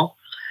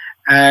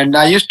 And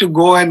I used to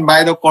go and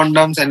buy the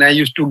condoms and I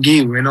used to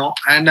give,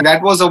 and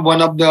that was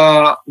one of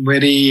the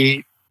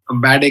very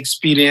bad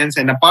experience.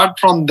 And apart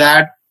from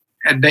that,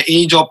 at the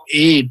age of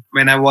 8,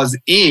 when I was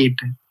 8,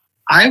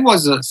 I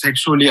was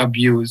sexually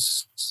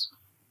abused.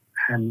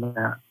 And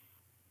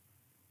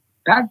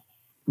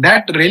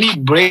that really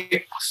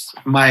breaks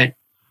my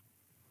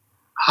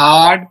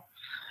heart.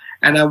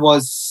 And I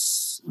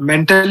was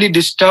mentally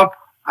disturbed.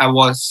 I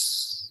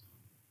was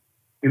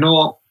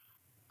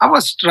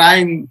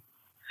trying.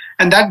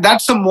 And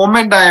that's the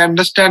moment I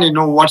understand,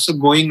 what's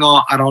going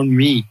on around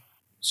me.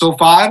 So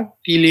far,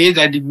 till age,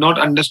 I did not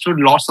understood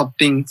lots of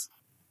things,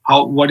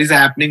 what is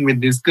happening with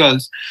these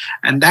girls.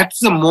 And that's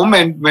the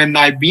moment when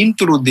I've been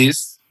through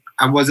this,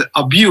 I was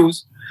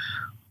abused.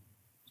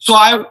 So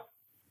I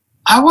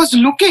was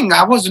looking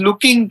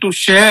to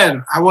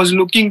share, I was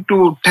looking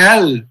to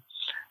tell,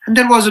 and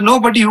there was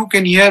nobody who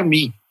can hear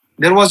me.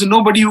 There was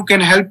nobody who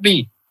can help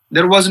me.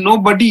 There was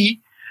nobody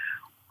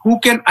who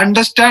can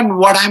understand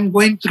what I'm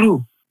going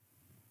through.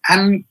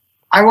 And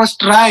I was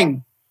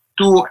trying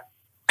to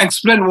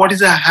explain what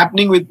is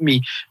happening with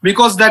me,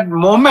 because that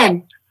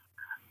moment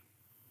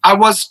I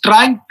was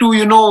trying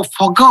to,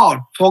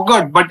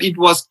 forgot, but it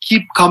was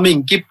keep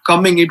coming.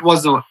 It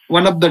was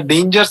one of the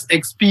dangerous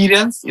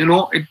experience,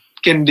 it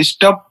can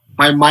disturb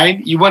my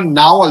mind even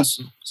now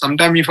also.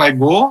 Sometimes if I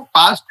go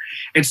past,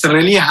 it's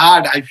really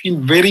hard. I feel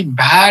very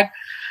bad.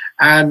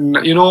 And,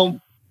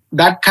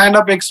 that kind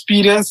of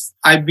experience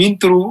I've been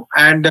through.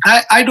 And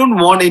I don't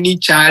want any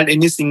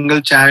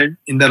single child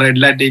in the red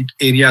light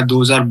area,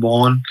 those are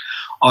born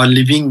or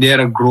living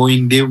there or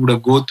growing, they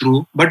would go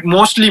through. But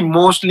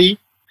mostly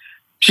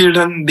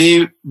children,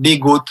 they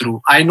go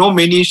through. I know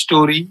many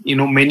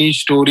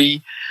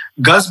story.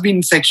 Girls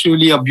being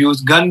sexually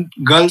abused,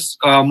 girls,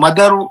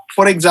 mother,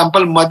 for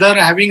example, mother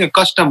having a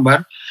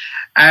customer,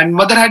 and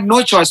mother had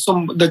no choice.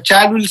 So the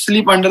child will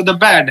sleep under the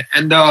bed,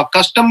 and the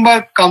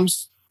customer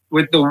comes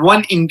with the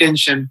one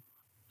intention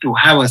to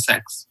have a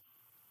sex.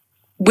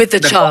 With the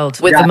child,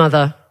 with the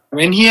mother.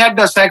 When he had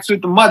the sex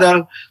with the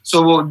mother,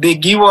 so they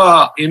give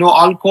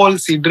alcohol,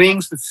 she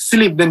drinks,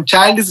 sleep, then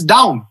child is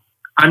down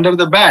under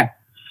the bed.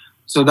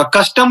 So the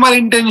customer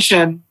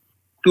intention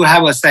to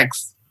have a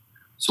sex.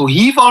 So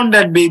he found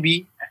that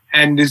baby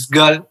and this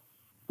girl,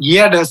 he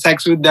had a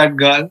sex with that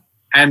girl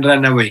and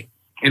run away.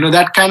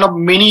 That kind of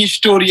many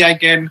story I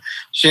can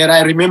share.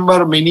 I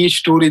remember many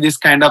story, this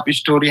kind of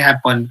story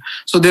happened.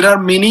 So there are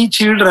many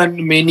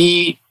children,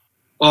 many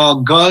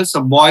girls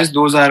or boys,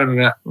 those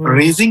are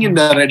raising in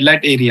the red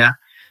light area.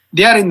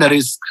 They are in the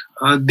risk.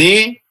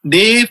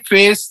 They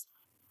face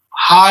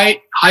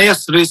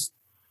highest risk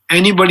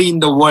anybody in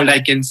the world, I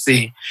can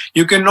say.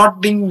 You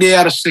cannot think they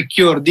are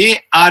secure.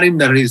 They are in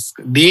the risk.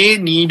 They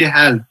need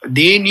help.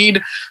 They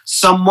need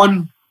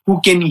someone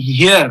who can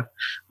hear.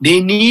 They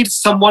need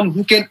someone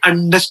who can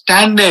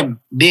understand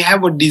them. They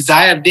have a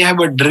desire. They have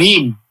a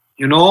dream,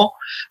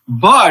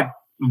 But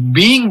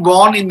being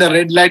born in the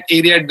red light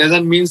area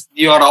doesn't mean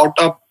you are out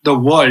of the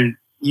world.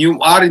 You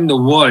are in the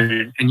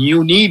world and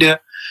you need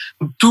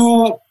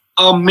to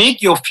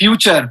make your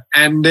future.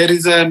 And there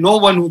is no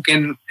one who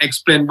can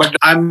explain. But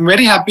I'm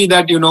very happy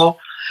that,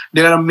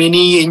 there are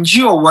many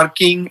NGO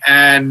working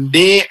and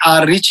they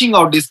are reaching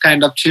out this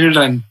kind of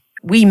children.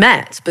 We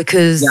met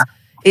because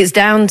it's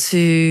down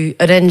to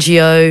an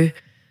NGO.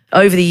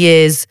 Over the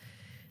years,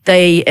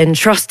 they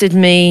entrusted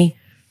me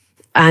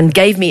and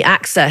gave me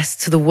access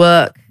to the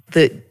work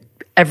that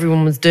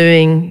everyone was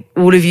doing.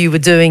 All of you were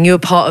doing. You were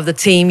part of the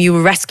team. You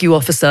were rescue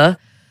officer.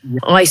 Yeah.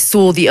 I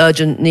saw the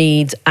urgent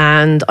need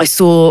and I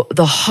saw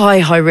the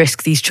high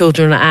risk these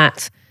children are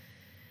at.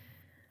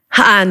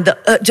 And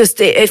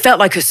it felt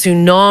like a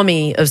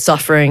tsunami of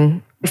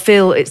suffering. I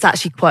feel it's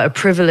actually quite a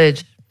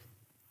privilege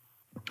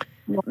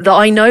that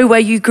I know where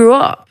you grew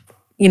up.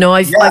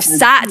 I've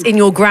sat in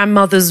your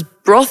grandmother's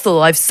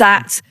brothel. I've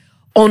sat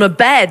on a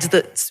bed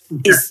that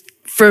is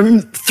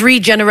from 3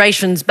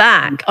 generations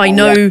back. I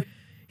know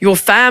your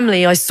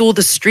family. I saw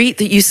the street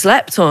that you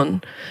slept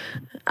on.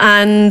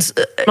 And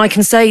I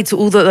can say to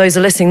all those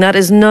are listening, that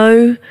is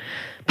no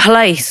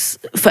place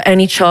for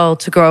any child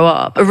to grow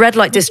up. A red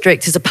light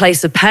district is a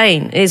place of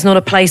pain. It is not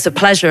a place of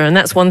pleasure. And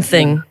that's one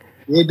thing.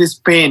 It is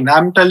pain.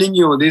 I'm telling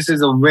you, this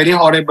is a very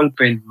horrible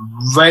pain.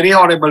 Very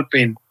horrible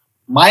pain.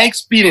 My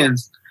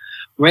experience,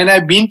 when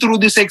I've been through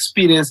this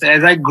experience,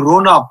 as I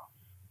grown up,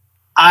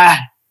 I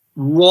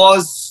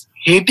was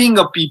hating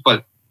the people.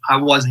 I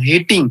was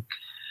hating.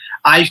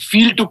 I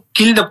feel to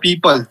kill the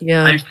people.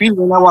 Yeah. I feel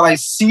whenever I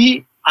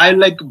see, I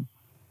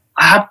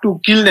have to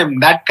kill them.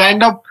 That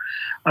kind of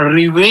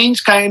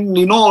revenge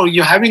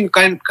you're having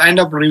kind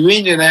of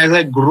revenge. And as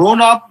I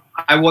grown up,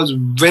 I was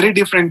very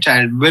different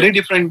child.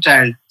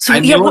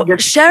 So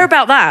share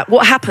about that.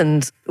 What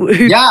happened?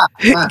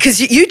 Because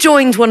you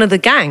joined one of the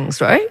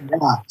gangs, right?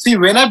 Yeah. See,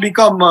 when I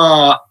become,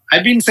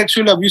 I've been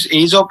sexually abused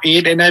age of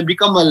 8 and I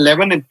become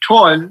 11 and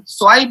 12.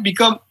 So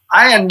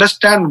I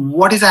understand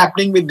what is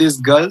happening with these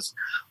girls,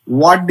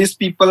 what these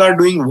people are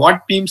doing,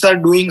 what teams are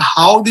doing,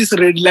 how this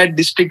red light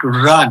district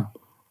run.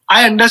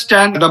 I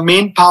understand the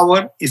main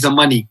power is the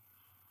money.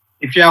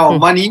 If you have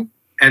money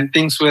and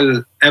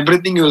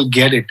everything you will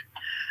get it.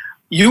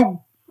 You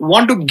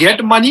want to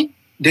get money,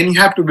 then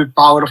you have to be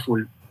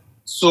powerful.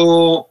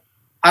 So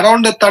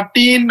around the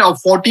 13 or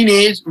 14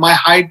 age, my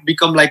height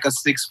become like a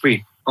 6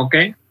 feet.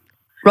 Okay.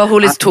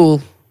 Rahaul is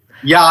tall.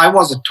 Yeah, I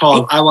was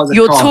tall.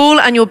 You're tall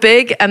and you're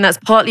big, and that's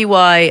partly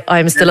why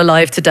I'm still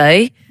alive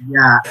today.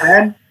 Yeah,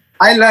 and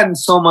I learned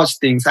so much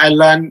things. I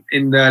learned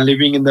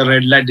living in the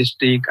red light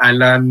district. I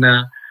learned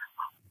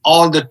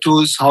all the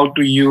tools how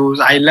to use.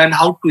 I learned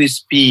how to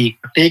speak,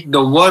 take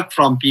the work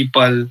from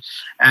people,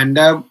 and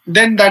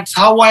then that's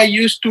how I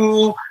used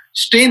to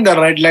stay in the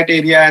red light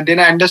area. And then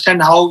I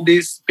understand how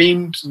these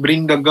pimps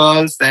bring the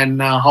girls and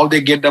how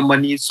they get the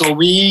money. So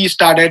we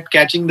started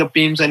catching the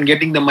pimps and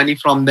getting the money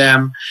from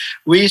them.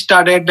 We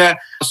started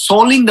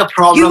solving the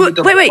problem.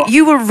 Wait,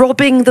 you were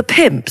robbing the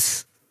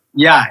pimps?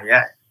 Yeah.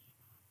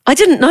 I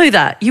didn't know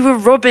that. You were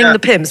robbing the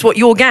pimps. What,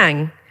 your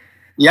gang?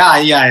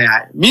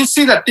 Yeah. Means,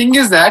 see, the thing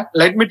is that,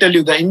 let me tell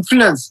you, the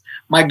influence.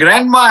 My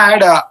grandma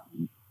had a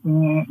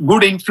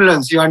good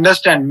influence. You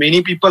understand?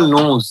 Many people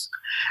knows.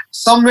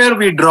 Somewhere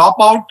we drop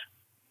out.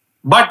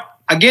 But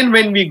again,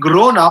 when we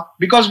grown up,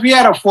 because we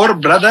are a four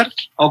brother.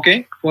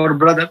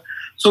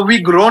 So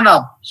we grown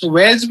up. So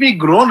as we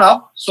grown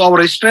up, so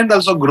our strength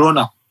also grown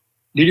up.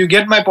 Did you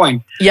get my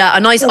point? Yeah,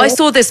 and I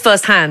saw this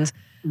firsthand.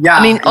 Yeah.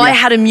 I mean, I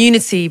had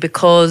immunity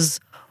because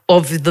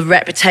of the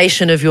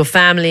reputation of your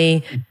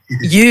family.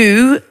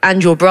 You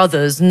and your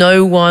brothers,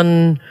 no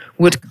one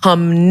would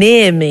come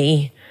near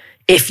me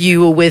if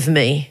you were with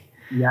me.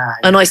 Yeah.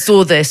 And I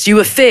saw this. You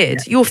were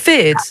feared. You were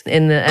feared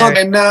in the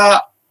area. And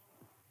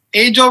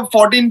age of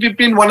 14,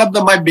 15, one of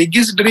my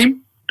biggest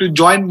dream to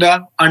join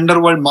the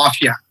underworld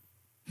mafia.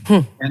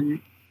 And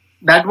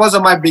that was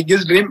my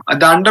biggest dream.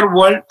 The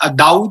underworld,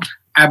 Daud,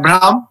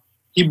 Abraham,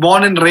 he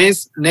born and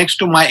raised next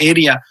to my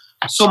area.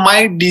 So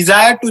my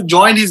desire to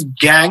join his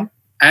gang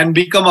and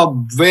become a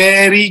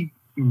very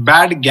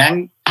bad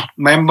gang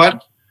member.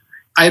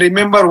 I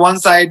remember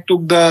once I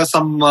took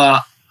some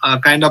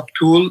kind of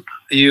tool,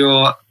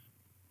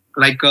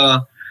 like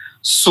a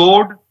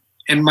sword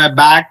in my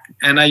back,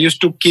 and I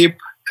used to keep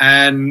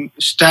and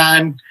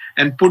stand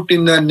and put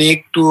in the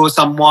neck to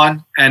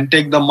someone and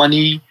take the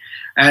money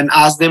and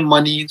ask them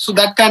money. So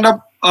that kind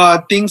of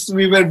things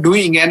we were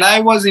doing. And I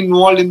was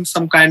involved in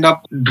some kind of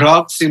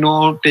drugs,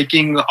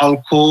 taking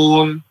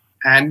alcohol.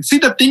 And see,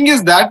 the thing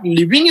is that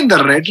living in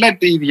the red light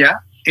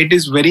area, it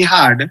is very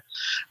hard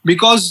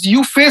because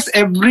you face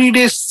every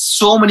day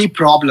so many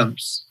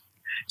problems.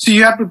 So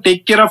you have to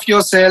take care of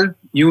yourself.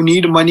 You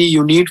need money,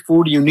 you need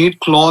food, you need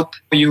cloth,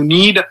 you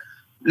need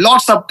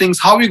lots of things.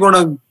 How are you going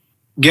to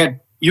get?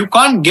 You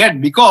can't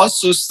get because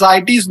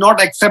society is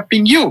not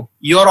accepting you.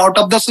 You're out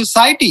of the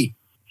society.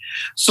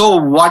 So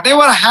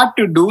whatever I have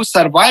to do,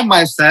 survive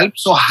myself,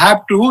 so I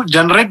have to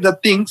generate the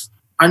things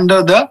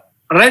under the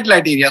red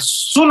light area.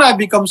 Soon I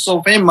become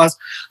so famous.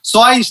 So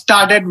I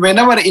started,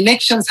 whenever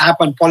elections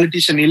happen,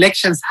 politician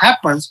elections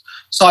happens,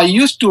 so I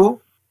used to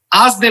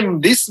ask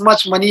them, this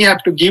much money you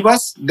have to give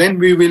us, then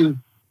we will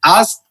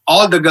ask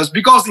all the girls.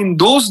 Because in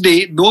those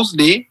day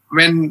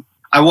when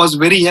I was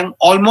very young,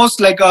 almost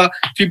like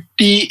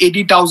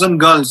 80,000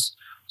 girls.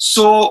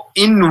 So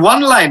in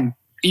one line,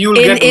 you'll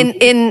get...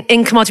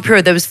 In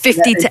Kamatipura, there was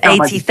 50 to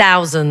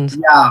 80,000.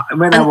 Yeah,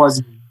 when I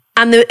was...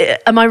 And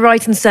am I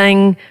right in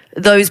saying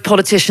those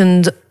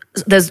politicians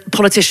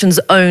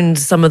owned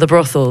some of the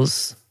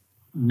brothels?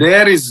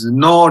 There is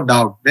no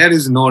doubt.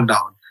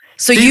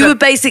 So you were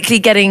basically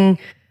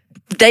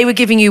they were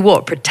giving you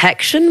what,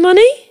 protection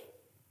money?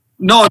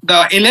 No,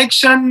 the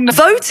election...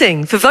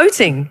 Voting.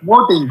 Voting.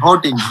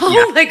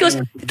 Oh my gosh.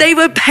 They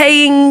were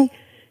paying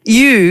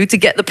you to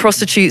get the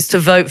prostitutes to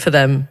vote for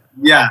them.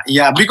 Yeah,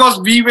 because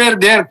we were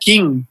their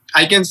king.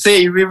 I can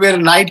say we were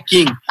night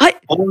king. I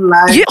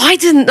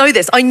didn't know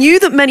this. I knew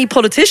that many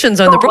politicians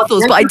own the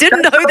brothels, but I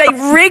didn't know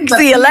they rigged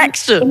the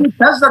election. When you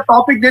touch the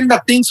topic, then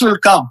the things will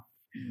come.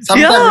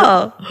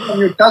 Sometimes when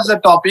you touch the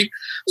topic.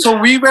 So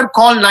we were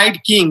called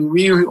night king.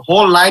 We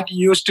whole night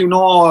used to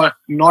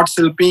not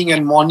sleeping,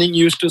 and morning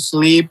used to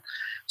sleep.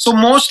 So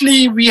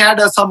mostly we had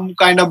some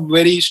kind of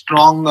very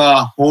strong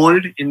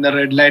hold in the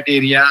red light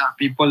area.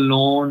 People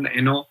known,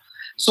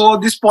 So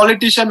this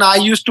politician, I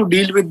used to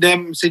deal with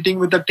them, sitting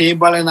with the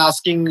table and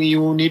asking,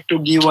 you need to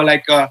give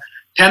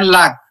 10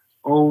 lakh.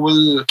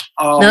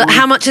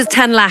 How much is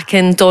 10 lakh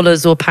in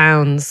dollars or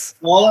pounds?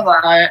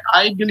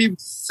 I believe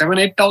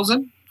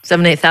 7,000-8,000.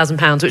 7,000-8,000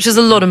 pounds, which is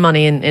a lot of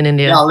money in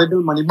India. Yeah,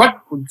 little money.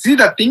 But see,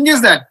 the thing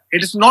is that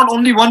it is not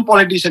only one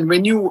politician.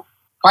 When you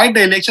fight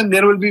the election,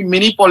 there will be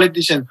many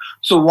politicians.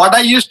 So what I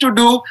used to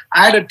do,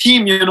 I had a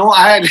team,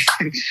 I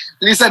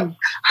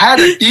had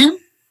a team.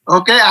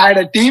 Okay, I had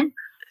a team.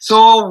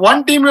 So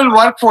one team will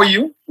work for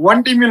you,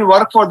 one team will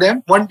work for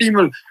them, one team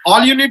will...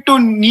 All you need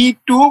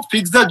to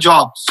fix the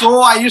job.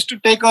 So I used to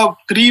take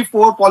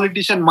 3-4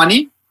 politician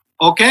money,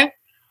 okay,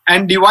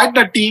 and divide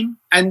the team,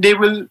 and they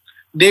will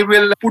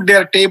put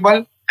their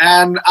table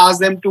and ask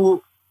them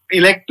to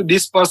elect to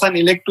this person,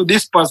 elect to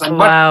this person.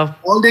 Wow.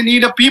 But all they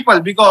need are people,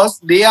 because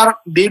they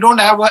don't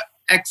have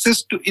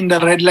access to in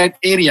the red light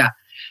area.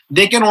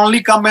 They can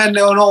only come and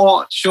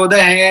show the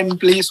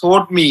hand, please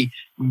vote me.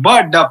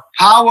 But the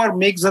power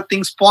makes the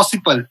things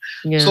possible.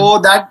 Yeah. So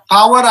that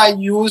power I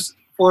use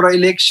for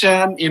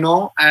election,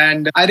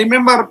 and I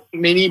remember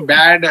many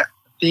bad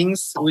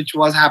things which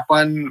was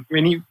happen.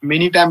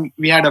 Many times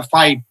we had a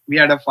fight.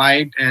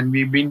 And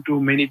we've been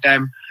to many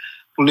times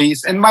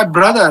police. And my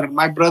brother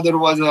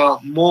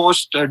was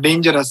most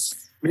dangerous.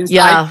 Means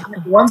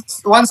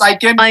once I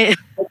can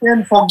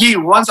can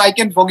forgive. Once I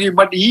can forgive,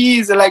 but he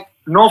is like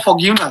no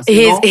forgiveness.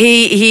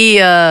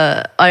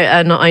 I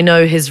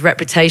know his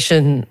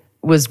reputation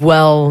was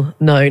well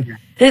known.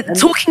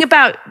 Talking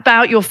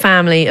about your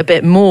family a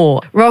bit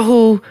more,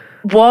 Rahul,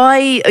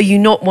 why are you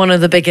not one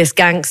of the biggest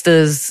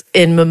gangsters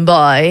in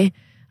Mumbai?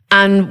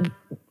 And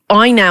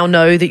I now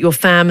know that your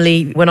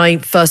family, when I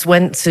first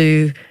went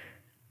to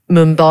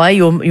Mumbai,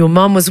 your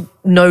mum was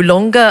no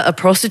longer a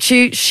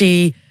prostitute.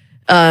 She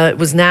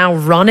was now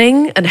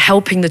running and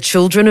helping the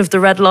children of the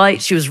red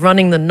light. She was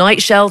running the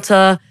night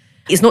shelter.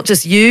 It's not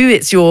just you,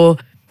 it's your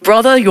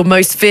brother, your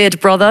most feared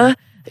brother,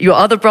 your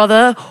other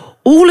brother.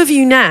 All of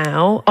you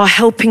now are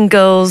helping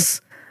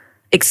girls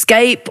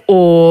escape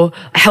or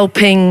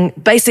helping,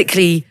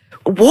 basically,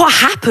 what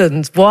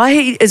happened?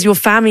 Why is your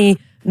family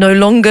no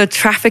longer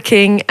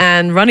trafficking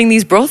and running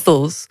these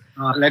brothels?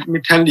 Let me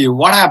tell you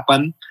what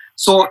happened.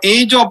 So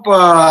age of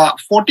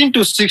 14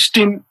 to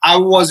 16, I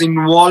was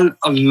involved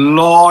a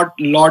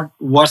lot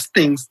worse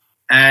things.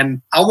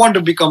 And I want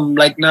to become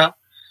like now,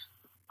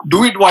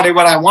 do it whatever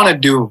I want to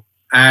do.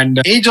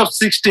 And age of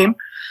 16,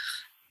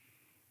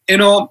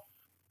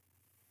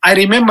 I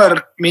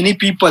remember many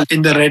people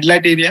in the red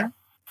light area,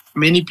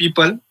 many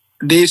people,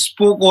 they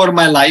spoke over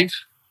my life.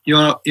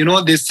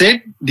 They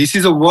said, this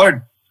is a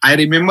word. I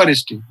remember it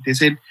still. They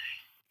said,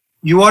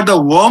 you are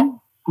the worm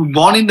who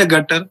born in the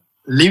gutter,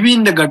 live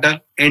in the gutter,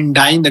 and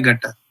die in the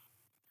gutter.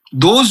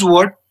 Those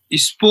words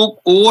spoke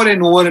over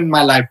and over in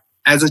my life.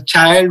 As a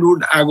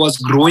childhood, I was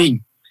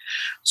growing.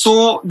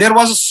 So there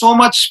was so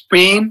much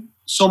pain,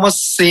 so much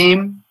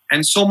shame,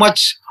 and so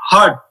much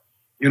hurt,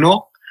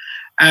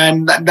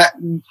 and that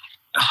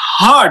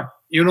hurt,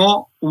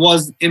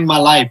 was in my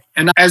life.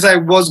 And as I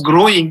was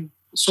growing,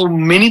 so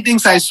many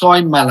things I saw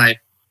in my life.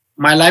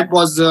 My life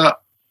was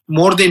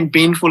more than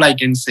painful, I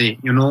can say,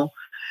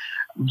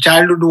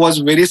 Childhood was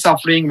very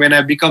suffering. When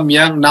I become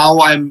young, now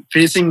I'm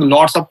facing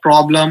lots of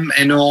problems,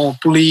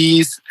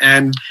 police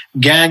and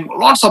gang,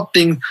 lots of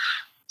things.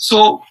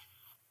 So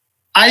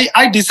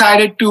I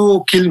decided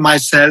to kill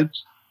myself.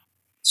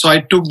 So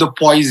I took the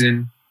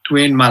poison to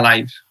end my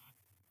life.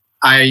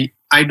 I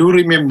do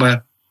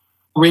remember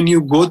when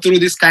you go through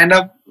this kind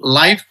of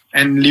life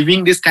and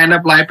living this kind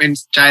of life and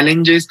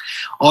challenges,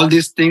 all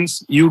these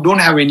things, you don't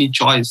have any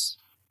choice.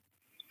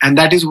 And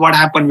that is what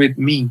happened with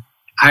me.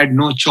 I had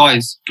no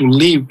choice to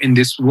live in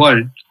this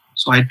world.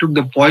 So I took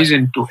the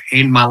poison to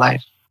end my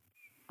life.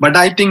 But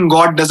I think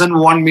God doesn't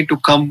want me to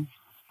come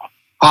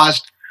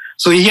fast.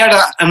 So he had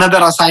another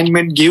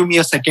assignment, gave me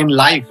a second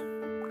life.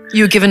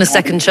 You were given a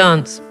second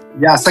chance.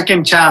 Yeah,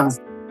 second chance.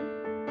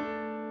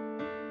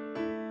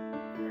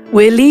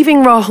 We're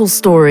leaving Rahul's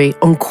story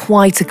on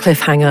quite a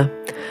cliffhanger.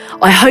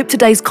 I hope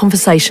today's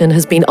conversation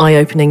has been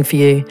eye-opening for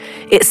you.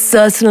 It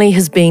certainly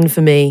has been for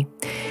me.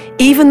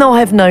 Even though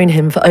I've known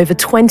him for over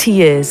 20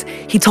 years,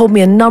 he told me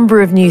a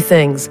number of new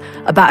things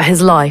about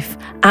his life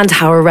and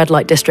how a red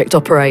light district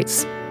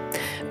operates.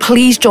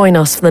 Please join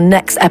us for the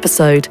next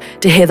episode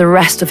to hear the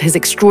rest of his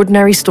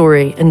extraordinary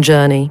story and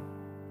journey.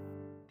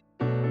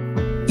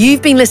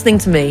 You've been listening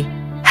to me,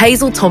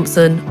 Hazel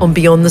Thompson, on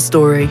Beyond the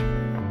Story.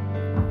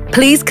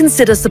 Please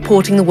consider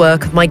supporting the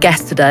work of my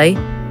guest today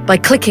by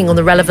clicking on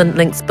the relevant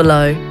links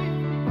below.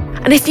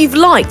 And if you've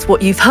liked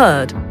what you've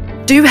heard,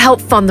 do help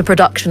fund the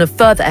production of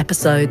further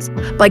episodes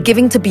by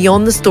giving to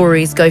Beyond the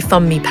Story's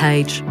GoFundMe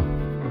page.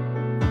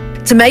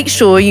 To make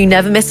sure you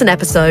never miss an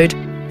episode,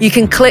 you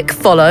can click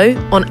follow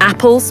on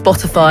Apple,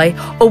 Spotify,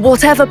 or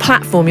whatever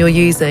platform you're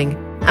using.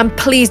 And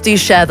please do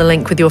share the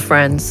link with your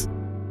friends.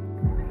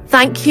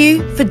 Thank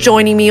you for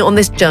joining me on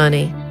this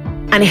journey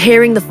and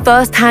hearing the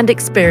first-hand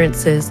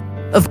experiences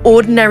of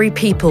ordinary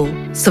people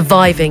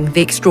surviving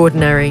the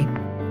extraordinary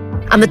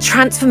and the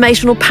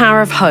transformational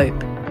power of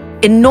hope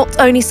in not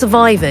only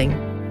surviving,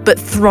 but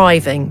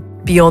thriving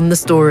beyond the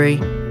story.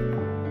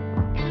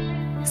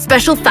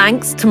 Special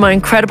thanks to my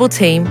incredible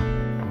team,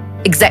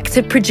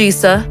 executive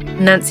producer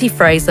Nancy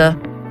Fraser,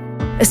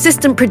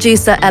 assistant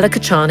producer Ella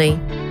Kachani.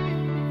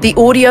 The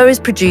audio is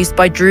produced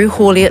by Drew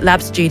Hawley at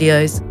Lab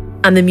Studios,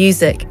 and the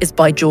music is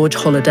by George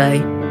Holiday.